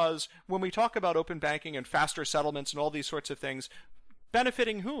 because when we talk about open banking and faster settlements and all these sorts of things,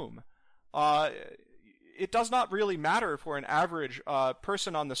 benefiting whom? It does not really matter for an average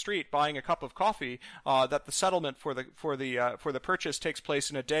person on the street buying a cup of coffee that the settlement for the purchase takes place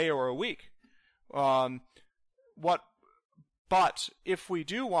in a day or a week. But if we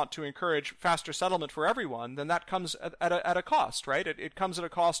do want to encourage faster settlement for everyone, then that comes at a cost, right? It comes at a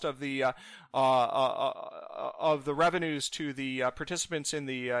cost of the revenues to the participants in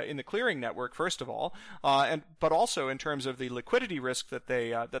the clearing network, first of all, but also in terms of the liquidity risk that they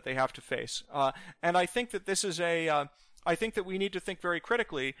have to face. And I think that this is I think that we need to think very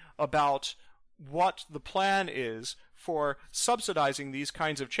critically about what the plan is for subsidizing these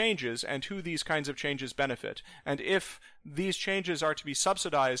kinds of changes and who these kinds of changes benefit. And if these changes are to be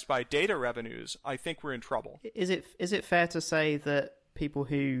subsidized by data revenues, I think we're in trouble. Is it fair to say that people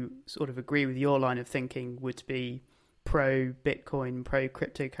who sort of agree with your line of thinking would be pro-Bitcoin,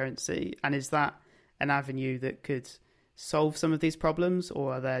 pro-cryptocurrency? And is that an avenue that could solve some of these problems,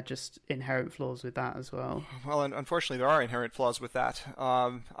 or are there just inherent flaws with that as well? Well, unfortunately, there are inherent flaws with that.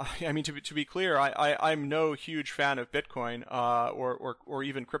 I mean, to be clear, I'm no huge fan of Bitcoin or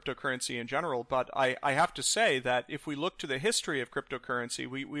even cryptocurrency in general, but I have to say that if we look to the history of cryptocurrency,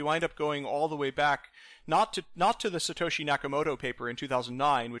 we wind up going all the way back, not to the Satoshi Nakamoto paper in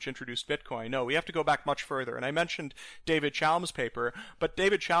 2009, which introduced Bitcoin. No, we have to go back much further. And I mentioned David Chaum's paper, but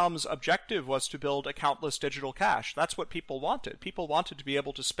David Chaum's objective was to build a countless digital cash. That's what people wanted. People wanted to be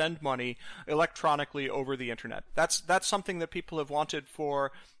able to spend money electronically over the internet. That's something that people have wanted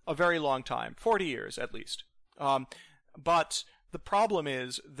for a very long time, 40 years at least. But the problem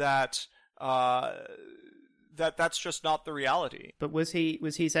is that that's just not the reality. But was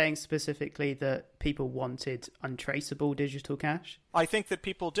he saying specifically that people wanted untraceable digital cash? I think that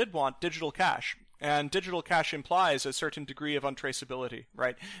people did want digital cash. And digital cash implies a certain degree of untraceability,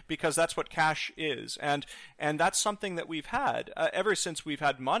 right? Because that's what cash is. And that's something that we've had. Ever since we've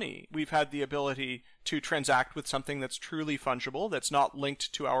had money, we've had the ability to transact with something that's truly fungible, that's not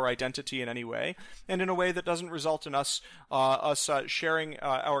linked to our identity in any way, and in a way that doesn't result in us sharing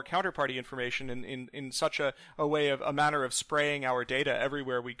our counterparty information in such a way of a manner of spraying our data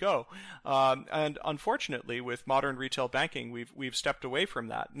everywhere we go. And unfortunately, with modern retail banking, we've stepped away from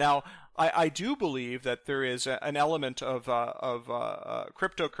that. Now, I do believe that there is an element of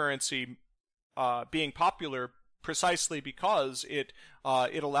cryptocurrency being popular precisely because it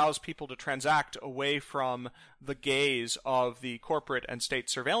allows people to transact away from the gaze of the corporate and state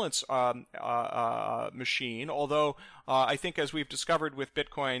surveillance machine. Although I think, as we've discovered with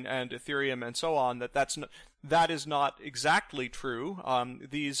Bitcoin and Ethereum and so on, that is not exactly true.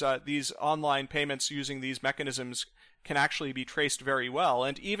 These online payments using these mechanisms can actually be traced very well.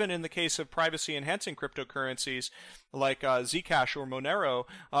 And even in the case of privacy-enhancing cryptocurrencies like Zcash or Monero,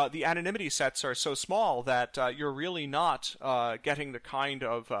 the anonymity sets are so small that you're really not getting the kind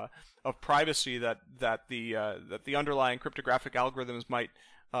of privacy that the underlying cryptographic algorithms might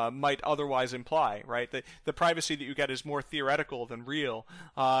otherwise imply, right? The privacy that you get is more theoretical than real.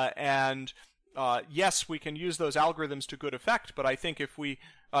 Yes, we can use those algorithms to good effect, but I think if we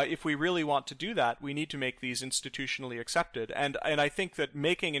really want to do that, we need to make these institutionally accepted. And I think that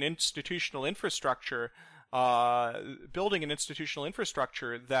making an institutional infrastructure, building an institutional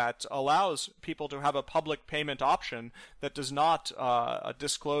infrastructure that allows people to have a public payment option that does not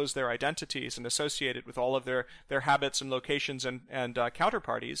disclose their identities and associate it with all of their habits and locations and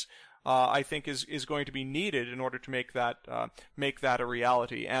counterparties, I think is going to be needed in order to make that a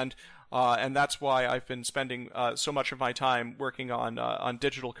reality. And that's why I've been spending so much of my time working on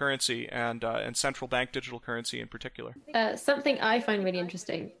digital currency and central bank digital currency in particular. Something I find really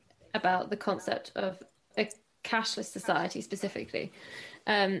interesting about the concept of a cashless society specifically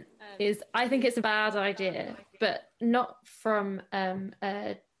is I think it's a bad idea, but not from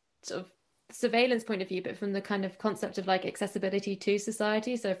a sort of surveillance point of view, but from the kind of concept of like accessibility to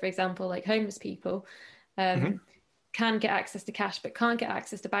society. So, for example, like homeless people can get access to cash, but can't get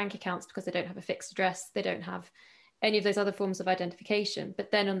access to bank accounts because they don't have a fixed address. They don't have any of those other forms of identification.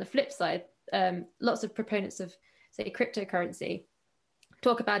 But then on the flip side, lots of proponents of, say, cryptocurrency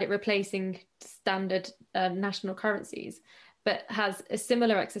talk about it replacing standard national currencies, but has a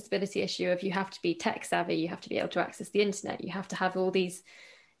similar accessibility issue of you have to be tech savvy, you have to be able to access the internet, you have to have all these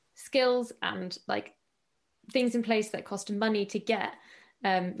skills and like things in place that cost money to get,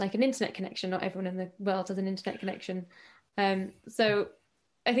 like an internet connection. Not everyone in the world has an internet connection. So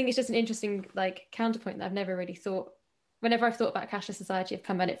I think it's just an interesting like counterpoint that I've never really thought. Whenever I've thought about cashless society, I've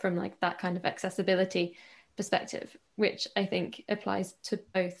come at it from like that kind of accessibility perspective, which I think applies to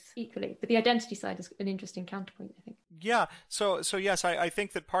both equally. But the identity side is an interesting counterpoint, I think. Yeah. So yes, I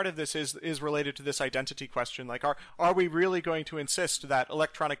think that part of this is related to this identity question. Like, are we really going to insist that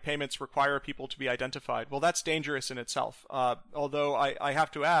electronic payments require people to be identified? Well, that's dangerous in itself. Although I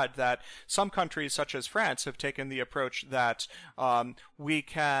have to add that some countries, such as France, have taken the approach that we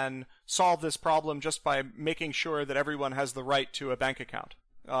can solve this problem just by making sure that everyone has the right to a bank account.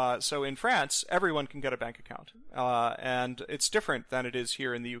 So in France, everyone can get a bank account, and it's different than it is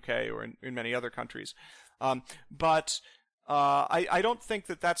here in the UK or in many other countries. But I don't think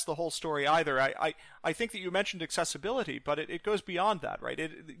that that's the whole story either. I think that you mentioned accessibility, but it goes beyond that,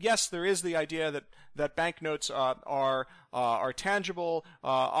 right? Yes, there is the idea that banknotes are tangible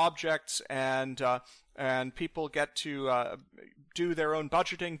objects, and people get to do their own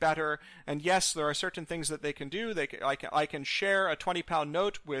budgeting better. And yes, there are certain things that they can do. I can share a £20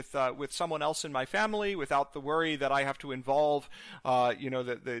 note with someone else in my family without the worry that I have to involve, all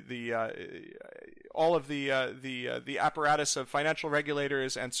of the apparatus of financial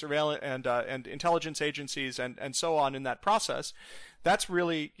regulators and surveillance and intelligence agencies and so on in that process. That's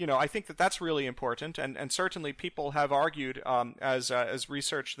really, I think that's really important, and certainly people have argued, as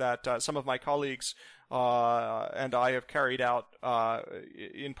research that some of my colleagues and I have carried out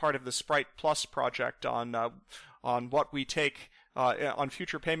in part of the Sprite Plus project on what we take on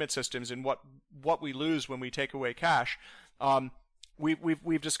future payment systems and what we lose when we take away cash.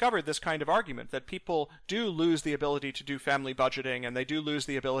 We've discovered this kind of argument that people do lose the ability to do family budgeting, and they do lose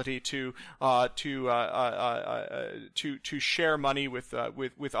the ability to share money with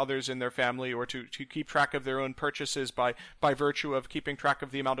others in their family, or to keep track of their own purchases by virtue of keeping track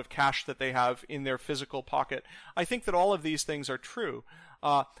of the amount of cash that they have in their physical pocket. I think that all of these things are true.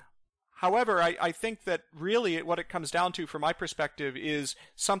 However, I think that really what it comes down to, from my perspective, is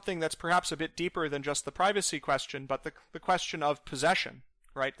something that's perhaps a bit deeper than just the privacy question, but the question of possession,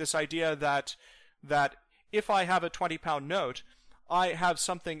 right? This idea that if I have a £20 note, I have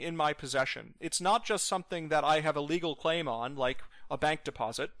something in my possession. It's not just something that I have a legal claim on, like a bank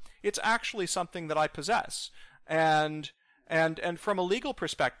deposit. It's actually something that I possess. And from a legal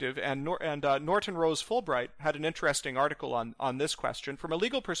perspective, and Norton Rose Fulbright had an interesting article on this question. From a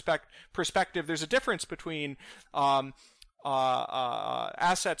legal perspective, there's a difference between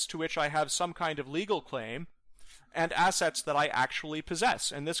assets to which I have some kind of legal claim and assets that I actually possess.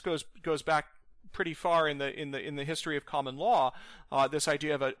 And this goes back pretty far in the history of common law. This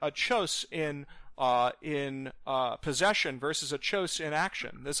idea of a chose in possession versus a chose in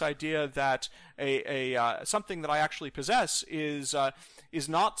action. This idea that something that I actually possess is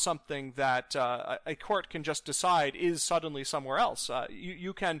not something that a court can just decide is suddenly somewhere else.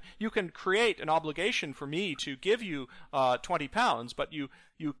 You can create an obligation for me to give you £20, but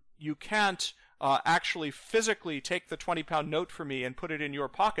you can't actually physically take the £20 note for me and put it in your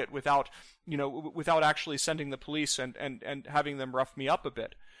pocket without actually sending the police and having them rough me up a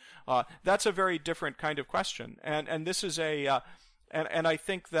bit. That's a very different kind of question, and this is and I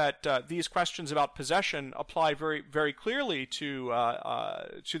think that these questions about possession apply very, very clearly to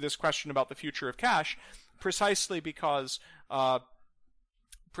this question about the future of cash, precisely because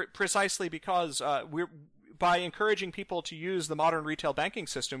we're, by encouraging people to use the modern retail banking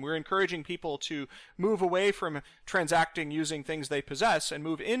system, we're encouraging people to move away from transacting using things they possess and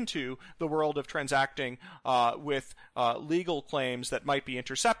move into the world of transacting with legal claims that might be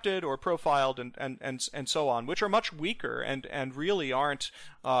intercepted or profiled and so on, which are much weaker and really aren't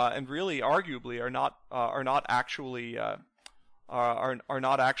and really arguably are not actually are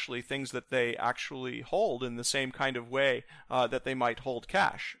not actually things that they actually hold in the same kind of way that they might hold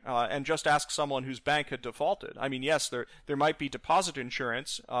cash. And just ask someone whose bank had defaulted. I mean, yes, there might be deposit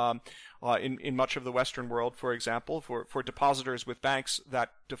insurance in much of the Western world, for example, for depositors with banks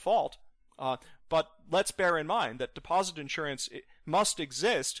that default. But let's bear in mind that deposit insurance must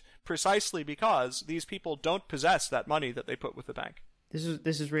exist precisely because these people don't possess that money that they put with the bank.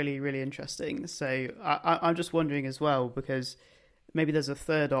 This is really, really interesting. So I'm just wondering as well, because maybe there's a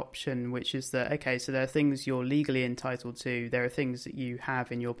third option, which is that, okay, so there are things you're legally entitled to, there are things that you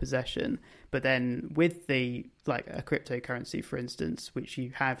have in your possession, but then with like a cryptocurrency, for instance, which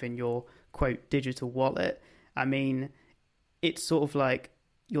you have in your, quote, digital wallet, I mean, it's sort of like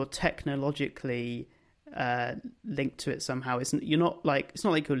you're technologically linked to it somehow. It's not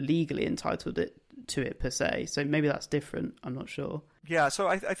like you're legally entitled to it per se. So maybe that's different. I'm not sure. Yeah, so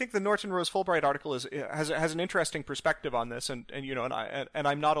I think the Norton Rose Fulbright article has an interesting perspective on this, and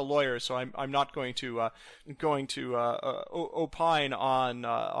I'm not a lawyer, so I'm not going to opine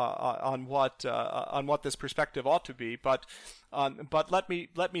on what this perspective ought to be, but let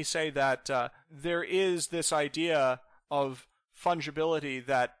me say that there is this idea of fungibility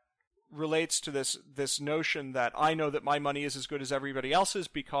that relates to this notion that I know that my money is as good as everybody else's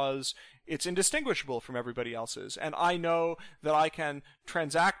because it's indistinguishable from everybody else's, and I know that I can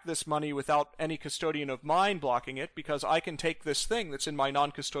transact this money without any custodian of mine blocking it because I can take this thing that's in my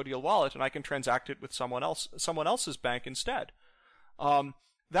non-custodial wallet and I can transact it with someone else's bank instead.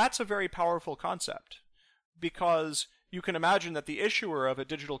 That's a very powerful concept, because you can imagine that the issuer of a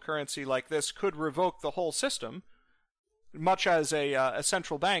digital currency like this could revoke the whole system, much as a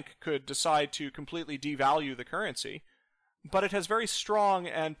central bank could decide to completely devalue the currency, but it has very strong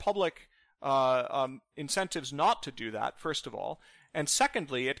and public incentives not to do that, first of all, and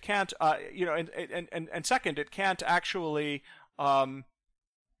secondly, it can't, and second, it can't actually,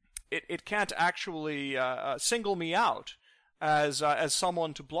 it can't actually single me out as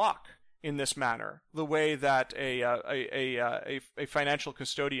someone to block in this manner, the way that a financial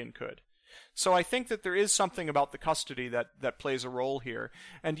custodian could. So I think that there is something about the custody that plays a role here.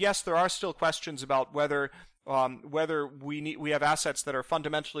 And yes, there are still questions about whether we have assets that are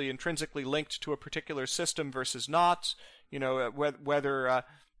fundamentally intrinsically linked to a particular system versus not. Whether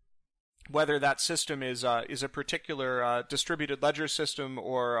that system is a particular distributed ledger system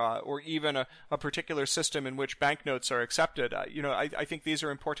or even a particular system in which banknotes are accepted. I think these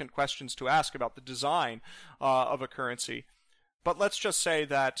are important questions to ask about the design of a currency. But let's just say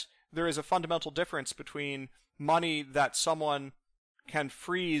that there is a fundamental difference between money that someone can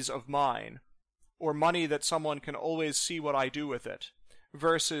freeze of mine, or money that someone can always see what I do with it,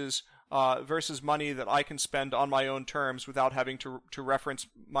 versus money that I can spend on my own terms without having to reference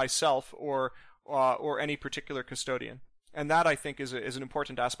myself or any particular custodian. And that, I think, is an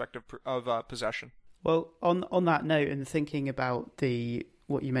important aspect of possession. Well, on that note, and thinking about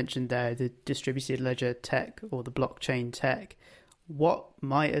what you mentioned there, the distributed ledger tech or the blockchain tech, what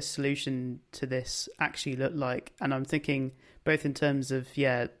might a solution to this actually look like? And I'm thinking both in terms of,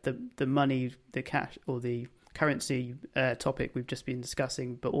 the money, the cash or the currency topic we've just been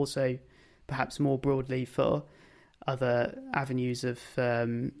discussing, but also perhaps more broadly for other avenues of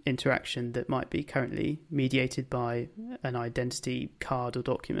interaction that might be currently mediated by an identity card or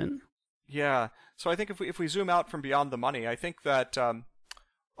document. Yeah. So I think if we zoom out from beyond the money, I think that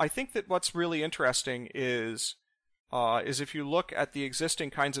what's really interesting is if you look at the existing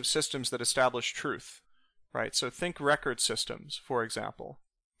kinds of systems that establish truth, right? So think record systems, for example.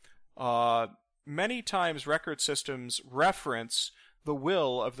 Many times record systems reference the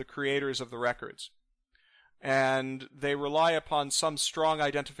will of the creators of the records, and they rely upon some strong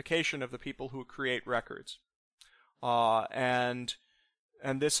identification of the people who create records. And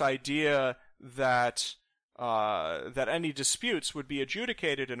this idea that any disputes would be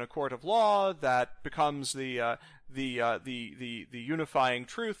adjudicated in a court of law that becomes the unifying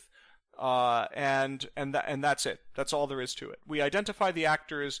truth, and that's it. That's all there is to it. We identify the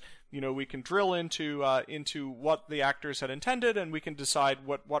actors. We can drill into what the actors had intended, and we can decide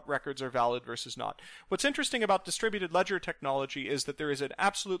what records are valid versus not. What's interesting about distributed ledger technology is that there is an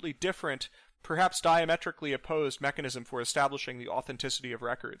absolutely different, perhaps diametrically opposed mechanism for establishing the authenticity of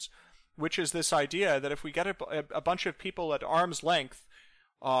records, which is this idea that if we get a bunch of people at arm's length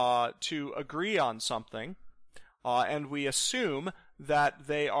to agree on something, and we assume that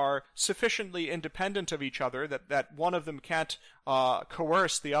they are sufficiently independent of each other, that one of them can't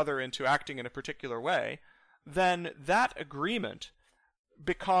coerce the other into acting in a particular way, then that agreement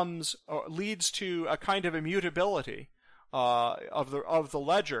leads to a kind of immutability of the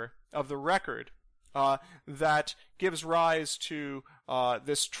ledger, of the record, that gives rise to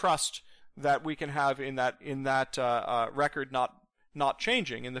this trust that we can have in that record not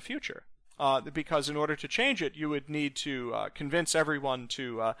changing in the future. because in order to change it, you would need to convince everyone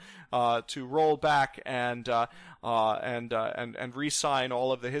to roll back and re-sign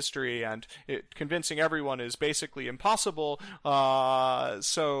all of the history, and convincing everyone is basically impossible.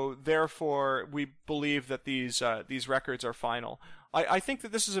 So therefore, we believe that these records are final. I think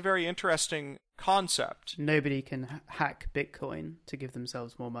that this is a very interesting concept. Nobody can hack Bitcoin to give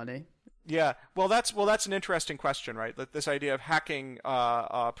themselves more money. Yeah, well, that's an interesting question, right? This idea of hacking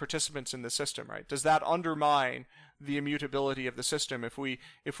participants in the system, right? Does that undermine the immutability of the system if we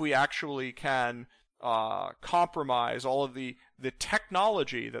actually can compromise all of the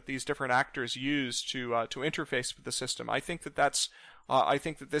technology that these different actors use to interface with the system? I think that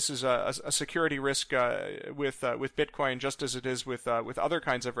this is a security risk with Bitcoin, just as it is with other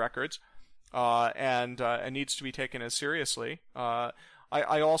kinds of records, and needs to be taken as seriously.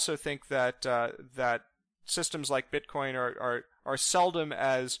 I also think that systems like Bitcoin are seldom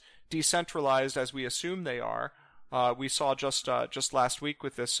as decentralized as we assume they are. We saw just last week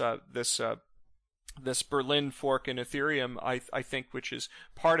with this Berlin fork in Ethereum, I think, which is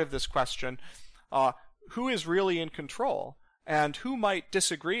part of this question. Who is really in control, and who might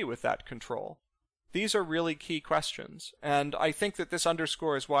disagree with that control? These are really key questions, and I think that this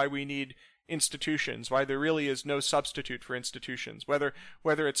underscores why we need institutions, why there really is no substitute for institutions. Whether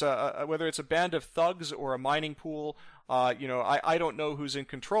it's a band of thugs or a mining pool, I don't know who's in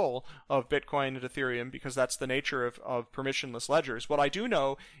control of Bitcoin and Ethereum, because that's the nature of permissionless ledgers. What I do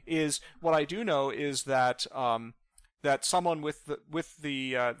know is that that someone with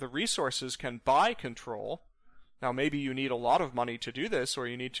the resources can buy control. Now, maybe you need a lot of money to do this, or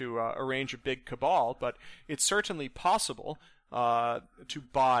you need to arrange a big cabal, but it's certainly possible to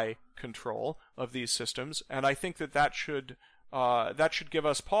buy control of these systems, and I think that should give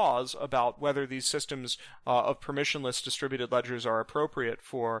us pause about whether these systems of permissionless distributed ledgers are appropriate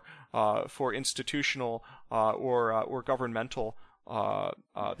for institutional or governmental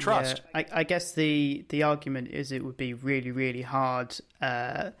trust. Yeah, I guess the argument is it would be really, really hard,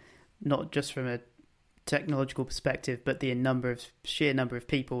 not just from a technological perspective, but the sheer number of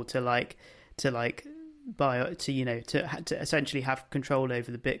people to essentially have control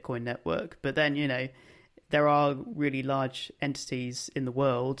over the Bitcoin network. But then, there are really large entities in the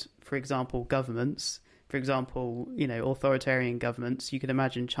world, for example, governments, authoritarian governments. You can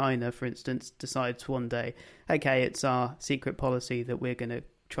imagine China, for instance, decides one day, okay, it's our secret policy that we're going to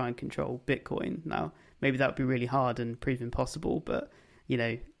try and control Bitcoin. Now, maybe that would be really hard and prove impossible, but,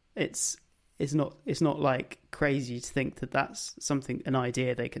 it's not like crazy to think that that's an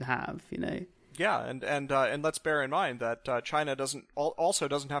idea they can have, Yeah, and let's bear in mind that China doesn't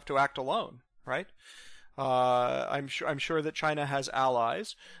have to act alone, right? I'm sure that China has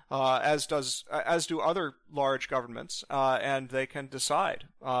allies, as do other large governments, and they can decide,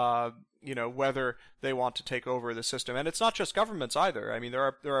 whether they want to take over the system. And it's not just governments either. I mean,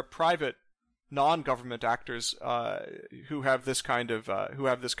 there are private, non-government actors who have this kind of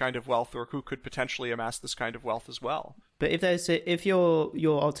wealth, or who could potentially amass this kind of wealth as well. But if your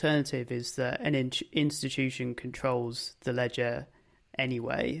alternative is that an institution controls the ledger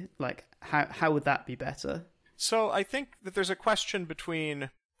anyway, like how would that be better? So I think that there's a question between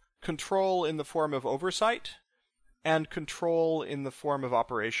control in the form of oversight and control in the form of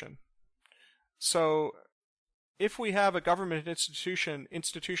operation. So if we have a government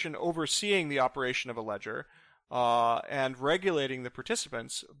institution overseeing the operation of a ledger, and regulating the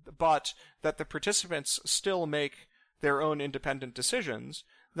participants, but that the participants still make their own independent decisions,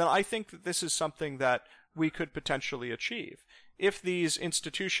 then I think that this is something that we could potentially achieve. If these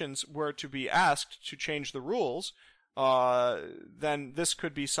institutions were to be asked to change the rules, then this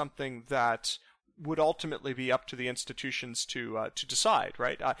could be something that would ultimately be up to the institutions to decide,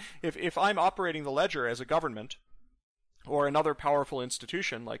 right? If I'm operating the ledger as a government, or another powerful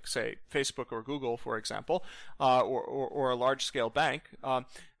institution, like, say, Facebook or Google, for example, or a large-scale bank,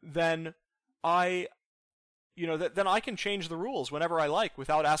 then I can change the rules whenever I like,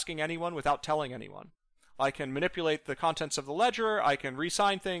 without asking anyone, without telling anyone. I can manipulate the contents of the ledger. I can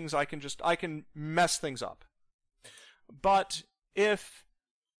re-sign things. I can mess things up. But if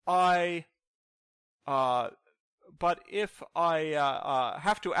I have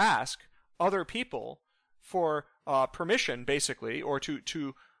to ask other people for permission, basically, or to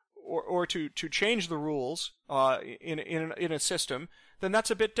change the rules in a system, then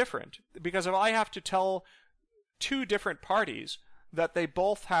that's a bit different. Because if I have to tell two different parties that they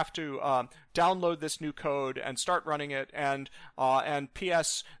both have to download this new code and start running it, and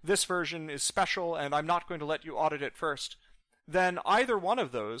P.S. this version is special, and I'm not going to let you audit it first, then either one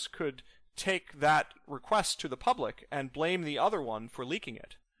of those could take that request to the public and blame the other one for leaking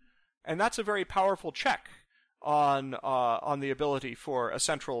it. And that's a very powerful check on the ability for a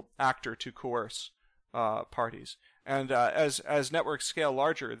central actor to coerce parties. And as networks scale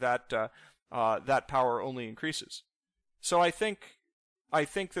larger, that power only increases. So I think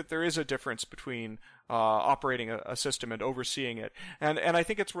that there is a difference between operating a system and overseeing it, and I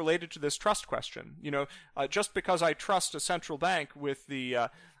think it's related to this trust question. Just because I trust a central bank with the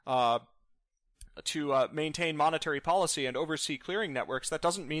to maintain monetary policy and oversee clearing networks, that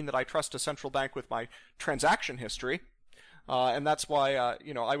doesn't mean that I trust a central bank with my transaction history. And that's why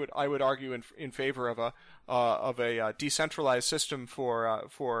I would argue in favor of a decentralized system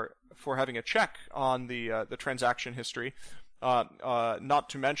for having a check on the transaction history. Not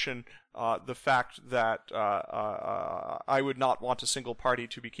to mention the fact that I would not want a single party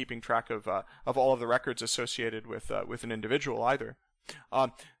to be keeping track of all of the records associated with an individual either.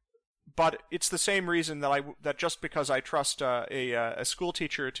 But it's the same reason that just because I trust a school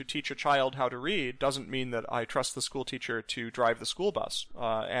teacher to teach a child how to read doesn't mean that I trust the school teacher to drive the school bus.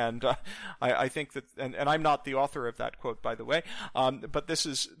 I think that, and I'm not the author of that quote, by the way. But this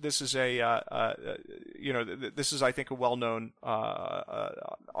is I think a well-known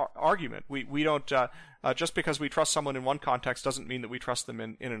argument. We don't just because we trust someone in one context doesn't mean that we trust them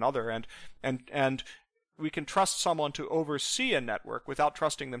in another. And we can trust someone to oversee a network without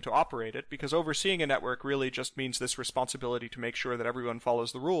trusting them to operate it, because overseeing a network really just means this responsibility to make sure that everyone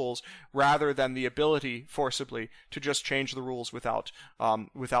follows the rules, rather than the ability forcibly to just change the rules without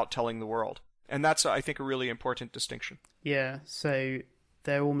telling the world. And that's, I think, a really important distinction. Yeah, so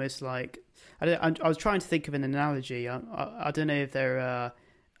they're almost like... I was trying to think of an analogy. I don't know if there are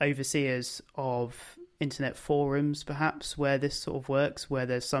overseers of internet forums, perhaps, where this sort of works, where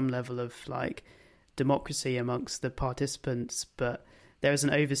there's some level of democracy amongst the participants, but there is an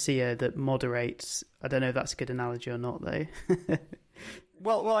overseer that moderates. I don't know if that's a good analogy or not, though.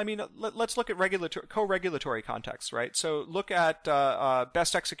 Well, I mean, let's look at co-regulatory contexts, right? So look at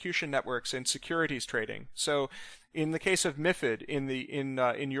best execution networks in securities trading. So in the case of MiFID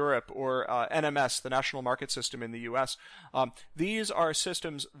in Europe, or NMS, the National Market System in the US, these are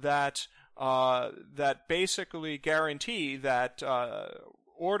systems that basically guarantee that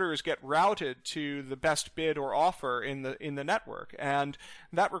orders get routed to the best bid or offer in the network, and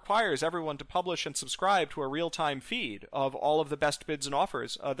that requires everyone to publish and subscribe to a real-time feed of all of the best bids and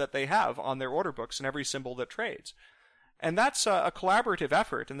offers that they have on their order books and every symbol that trades. And that's a collaborative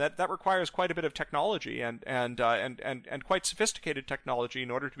effort, and that requires quite a bit of technology and quite sophisticated technology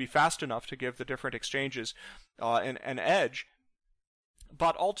in order to be fast enough to give the different exchanges an edge.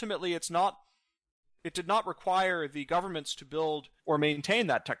 But ultimately, it did not require the governments to build or maintain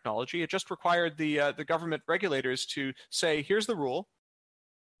that technology. It just required the government regulators to say, here's the rule,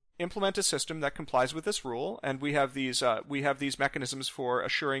 implement a system that complies with this rule, and we have these mechanisms for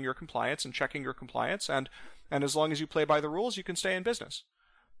assuring your compliance and checking your compliance, and as long as you play by the rules, you can stay in business.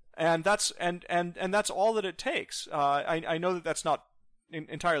 And that's all that it takes. I know that that's not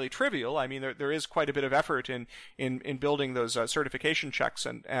entirely trivial. I mean, there is quite a bit of effort in building those certification checks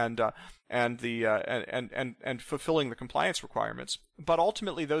and fulfilling the compliance requirements. But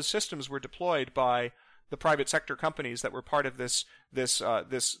ultimately, those systems were deployed by the private sector companies that were part of this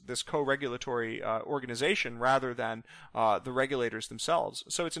co-regulatory organization, rather than the regulators themselves.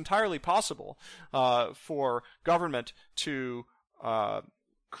 So it's entirely possible for government to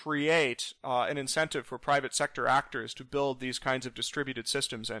create an incentive for private sector actors to build these kinds of distributed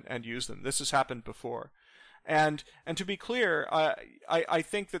systems and use them. This has happened before. And to be clear, I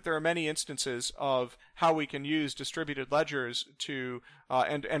think that there are many instances of how we can use distributed ledgers to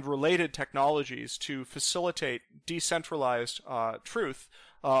and related technologies to facilitate decentralized truth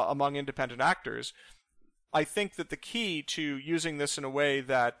among independent actors. I think that the key to using this in a way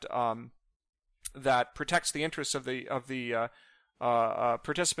that protects the interests of the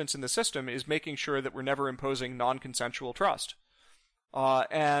participants in the system is making sure that we're never imposing non-consensual trust.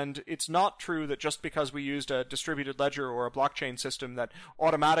 And it's not true that just because we used a distributed ledger or a blockchain system that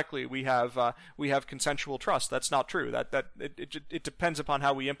automatically we have consensual trust. That's not true. It depends upon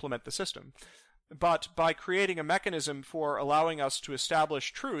how we implement the system. But by creating a mechanism for allowing us to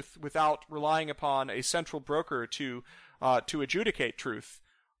establish truth without relying upon a central broker to adjudicate truth,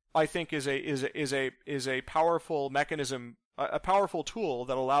 I think is a powerful mechanism, a powerful tool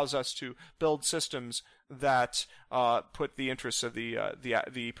that allows us to build systems that put the interests of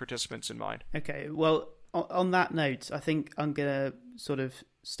the participants in mind. Okay, well, on that note, I think I'm gonna sort of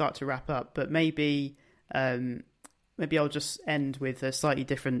start to wrap up, but maybe I'll just end with a slightly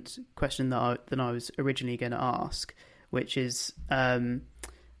different question than I was originally going to ask, which is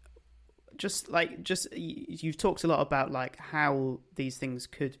you've talked a lot about like how these things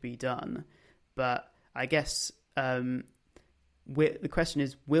could be done, but I guess the question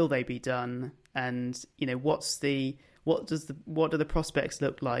is, will they be done? And what do the prospects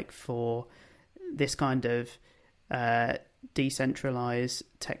look like for this kind of decentralized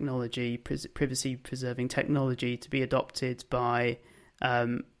technology, privacy preserving technology, to be adopted by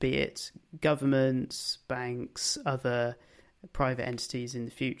be it governments, banks, other private entities in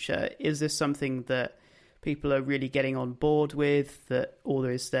the future? Is this something that people are really getting on board with,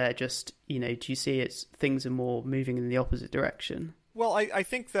 or is there just, do you see things are more moving in the opposite direction? Well, I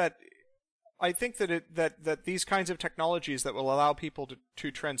think that these kinds of technologies that will allow people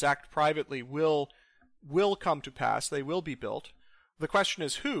to transact privately will come to pass. They will be built. The question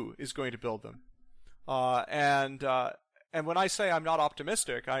is, who is going to build them? And when I say I'm not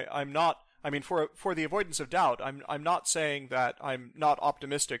optimistic, I'm not. I mean, for the avoidance of doubt, I'm not saying that I'm not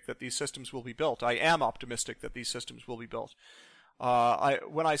optimistic that these systems will be built. I am optimistic that these systems will be built.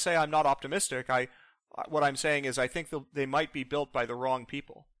 When I say I'm not optimistic, what I'm saying is I think they might be built by the wrong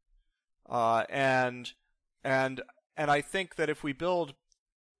people. And I think that if we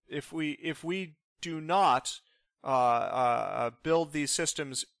do not build these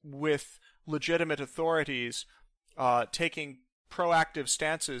systems with legitimate authorities taking proactive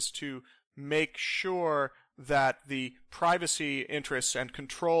stances to make sure that the privacy interests and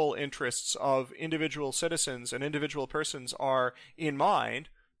control interests of individual citizens and individual persons are in mind,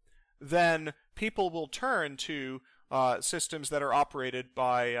 then people will turn to systems that are operated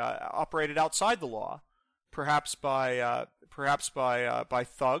outside the law, perhaps by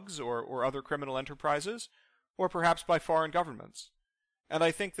thugs or other criminal enterprises, or perhaps by foreign governments. And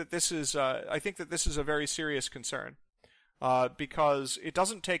I think that this is a very serious concern, because it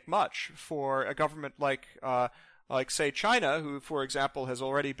doesn't take much for a government like say China, who, for example, has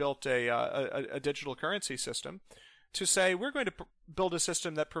already built a digital currency system, to say, we're going to build a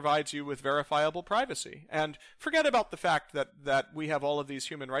system that provides you with verifiable privacy. And forget about the fact that we have all of these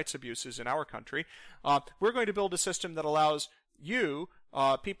human rights abuses in our country. We're going to build a system that allows you,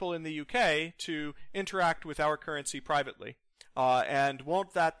 people in the UK, to interact with our currency privately. And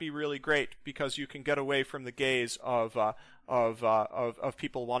won't that be really great, because you can get away from the gaze of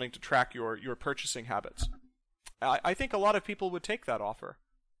people wanting to track your purchasing habits? I think a lot of people would take that offer.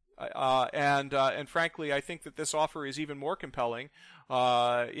 And frankly, I think that this offer is even more compelling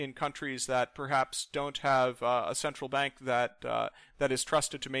in countries that perhaps don't have a central bank that is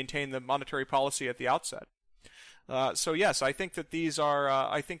trusted to maintain the monetary policy at the outset. So yes, I think that these are.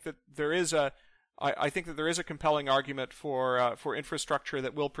 I think that there is a compelling argument for infrastructure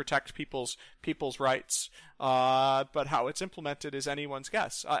that will protect people's rights. But how it's implemented is anyone's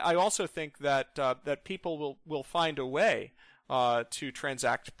guess. I also think that people will find a way to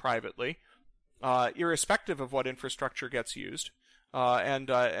transact privately, irrespective of what infrastructure gets used.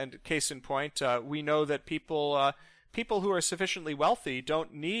 And case in point, we know that people who are sufficiently wealthy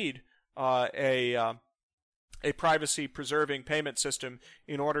don't need a privacy-preserving payment system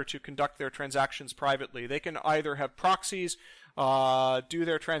in order to conduct their transactions privately. They can either have proxies do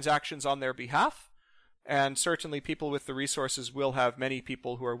their transactions on their behalf, and certainly people with the resources will have many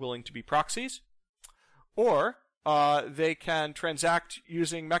people who are willing to be proxies, or they can transact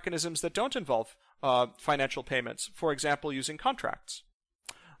using mechanisms that don't involve financial payments, for example, using contracts.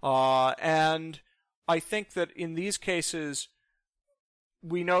 And I think that in these cases,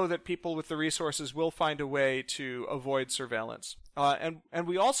 we know that people with the resources will find a way to avoid surveillance. And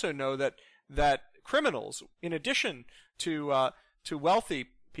we also know that criminals, in addition to wealthy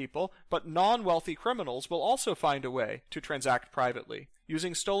people, but non-wealthy criminals will also find a way to transact privately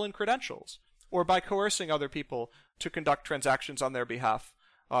using stolen credentials, or by coercing other people to conduct transactions on their behalf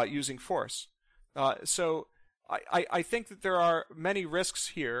using force. So I think that there are many risks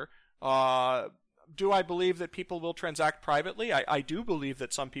here. Do I believe that people will transact privately? I do believe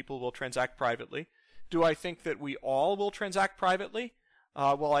that some people will transact privately. Do I think that we all will transact privately?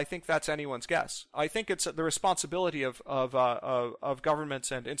 Well, I think that's anyone's guess. I think it's the responsibility of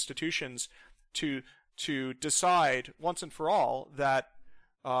governments and institutions to decide once and for all that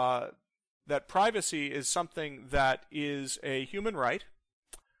privacy is something that is a human right,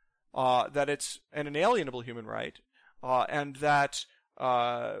 that it's an inalienable human right, and that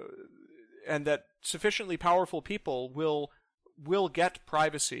sufficiently powerful people will get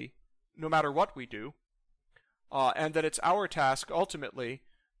privacy no matter what we do, and that it's our task ultimately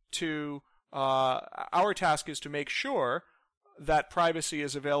our task is to make sure that privacy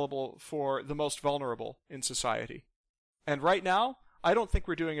is available for the most vulnerable in society. And right now, I don't think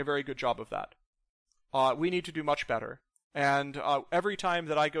we're doing a very good job of that. We need to do much better. And every time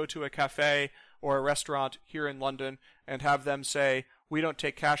that I go to a cafe or a restaurant here in London and have them say, "We don't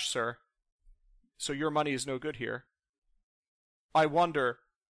take cash, sir, so your money is no good here," I wonder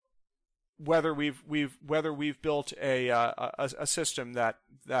whether we've built a system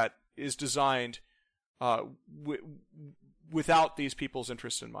that is designed without these people's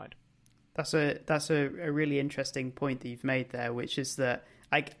interests in mind. That's a really interesting point that you've made there, which is that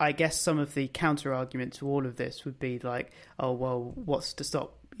I guess some of the counter argument to all of this would be like, oh well, what's to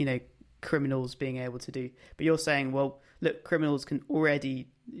stop criminals being able to do? But you're saying, well, look, criminals can already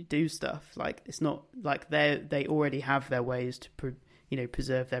do stuff. Like, it's not like they already have their ways to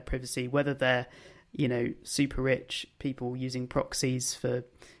preserve their privacy, whether they're super rich people using proxies for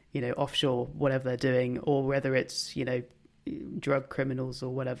offshore whatever they're doing, or whether it's drug criminals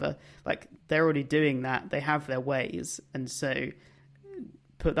or whatever. Like, they're already doing that. They have their ways, and so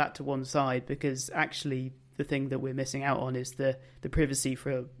put that to one side, because actually the thing that we're missing out on is the privacy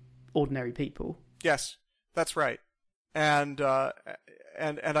for ordinary people. Yes, that's right, and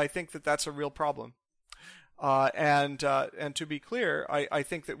I think that that's a real problem. And to be clear, I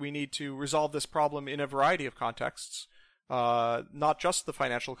think that we need to resolve this problem in a variety of contexts, not just the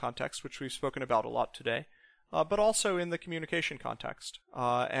financial context, which we've spoken about a lot today, but also in the communication context.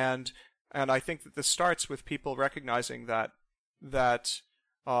 And I think that this starts with people recognizing that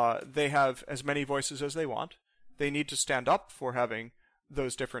they have as many voices as they want. They need to stand up for having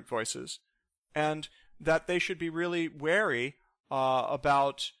those different voices, and that they should be really wary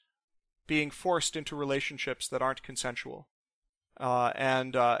about being forced into relationships that aren't consensual.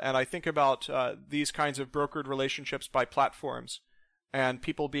 And I think about these kinds of brokered relationships by platforms, and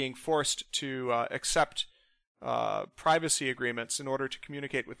people being forced to accept privacy agreements in order to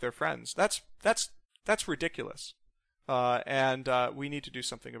communicate with their friends. That's ridiculous. And we need to do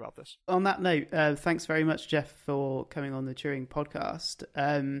something about this. On that note, thanks very much, Jeff, for coming on the Turing podcast.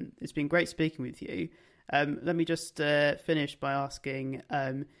 It's been great speaking with you. Let me just finish by asking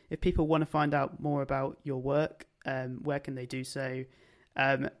if people want to find out more about your work, where can they do so?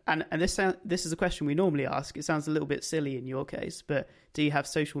 And this is a question we normally ask. It sounds a little bit silly in your case, but do you have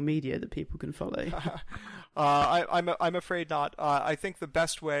social media that people can follow? I'm afraid not. I think the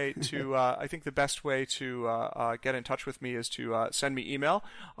best way to get in touch with me is to send me email,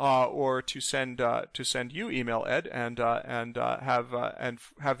 or to send you email, Ed, and have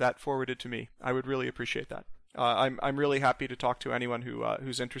that forwarded to me. I would really appreciate that. I'm really happy to talk to anyone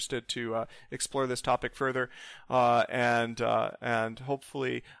who's interested to explore this topic further, and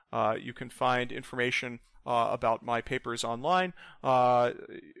hopefully you can find information about my papers online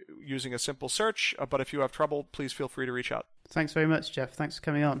using a simple search. But if you have trouble, please feel free to reach out. Thanks very much, Jeff. Thanks for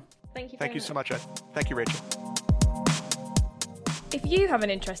coming on. Thank you so much, Ed. Thank you, Rachel. If you have an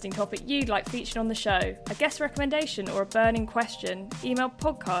interesting topic you'd like featured on the show, a guest recommendation or a burning question, email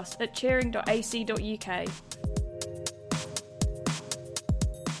podcast@turing.ac.uk.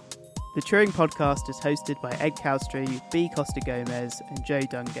 The Turing Podcast is hosted by Ed Cowstream, B. Costa Gomez and Joe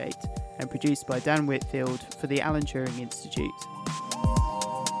Dungate, and produced by Dan Whitfield for the Alan Turing Institute.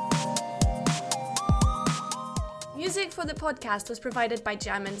 Music for the podcast was provided by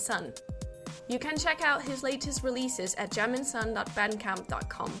Jam and Sun. You can check out his latest releases at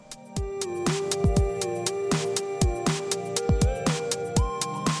jamandsun.bandcamp.com.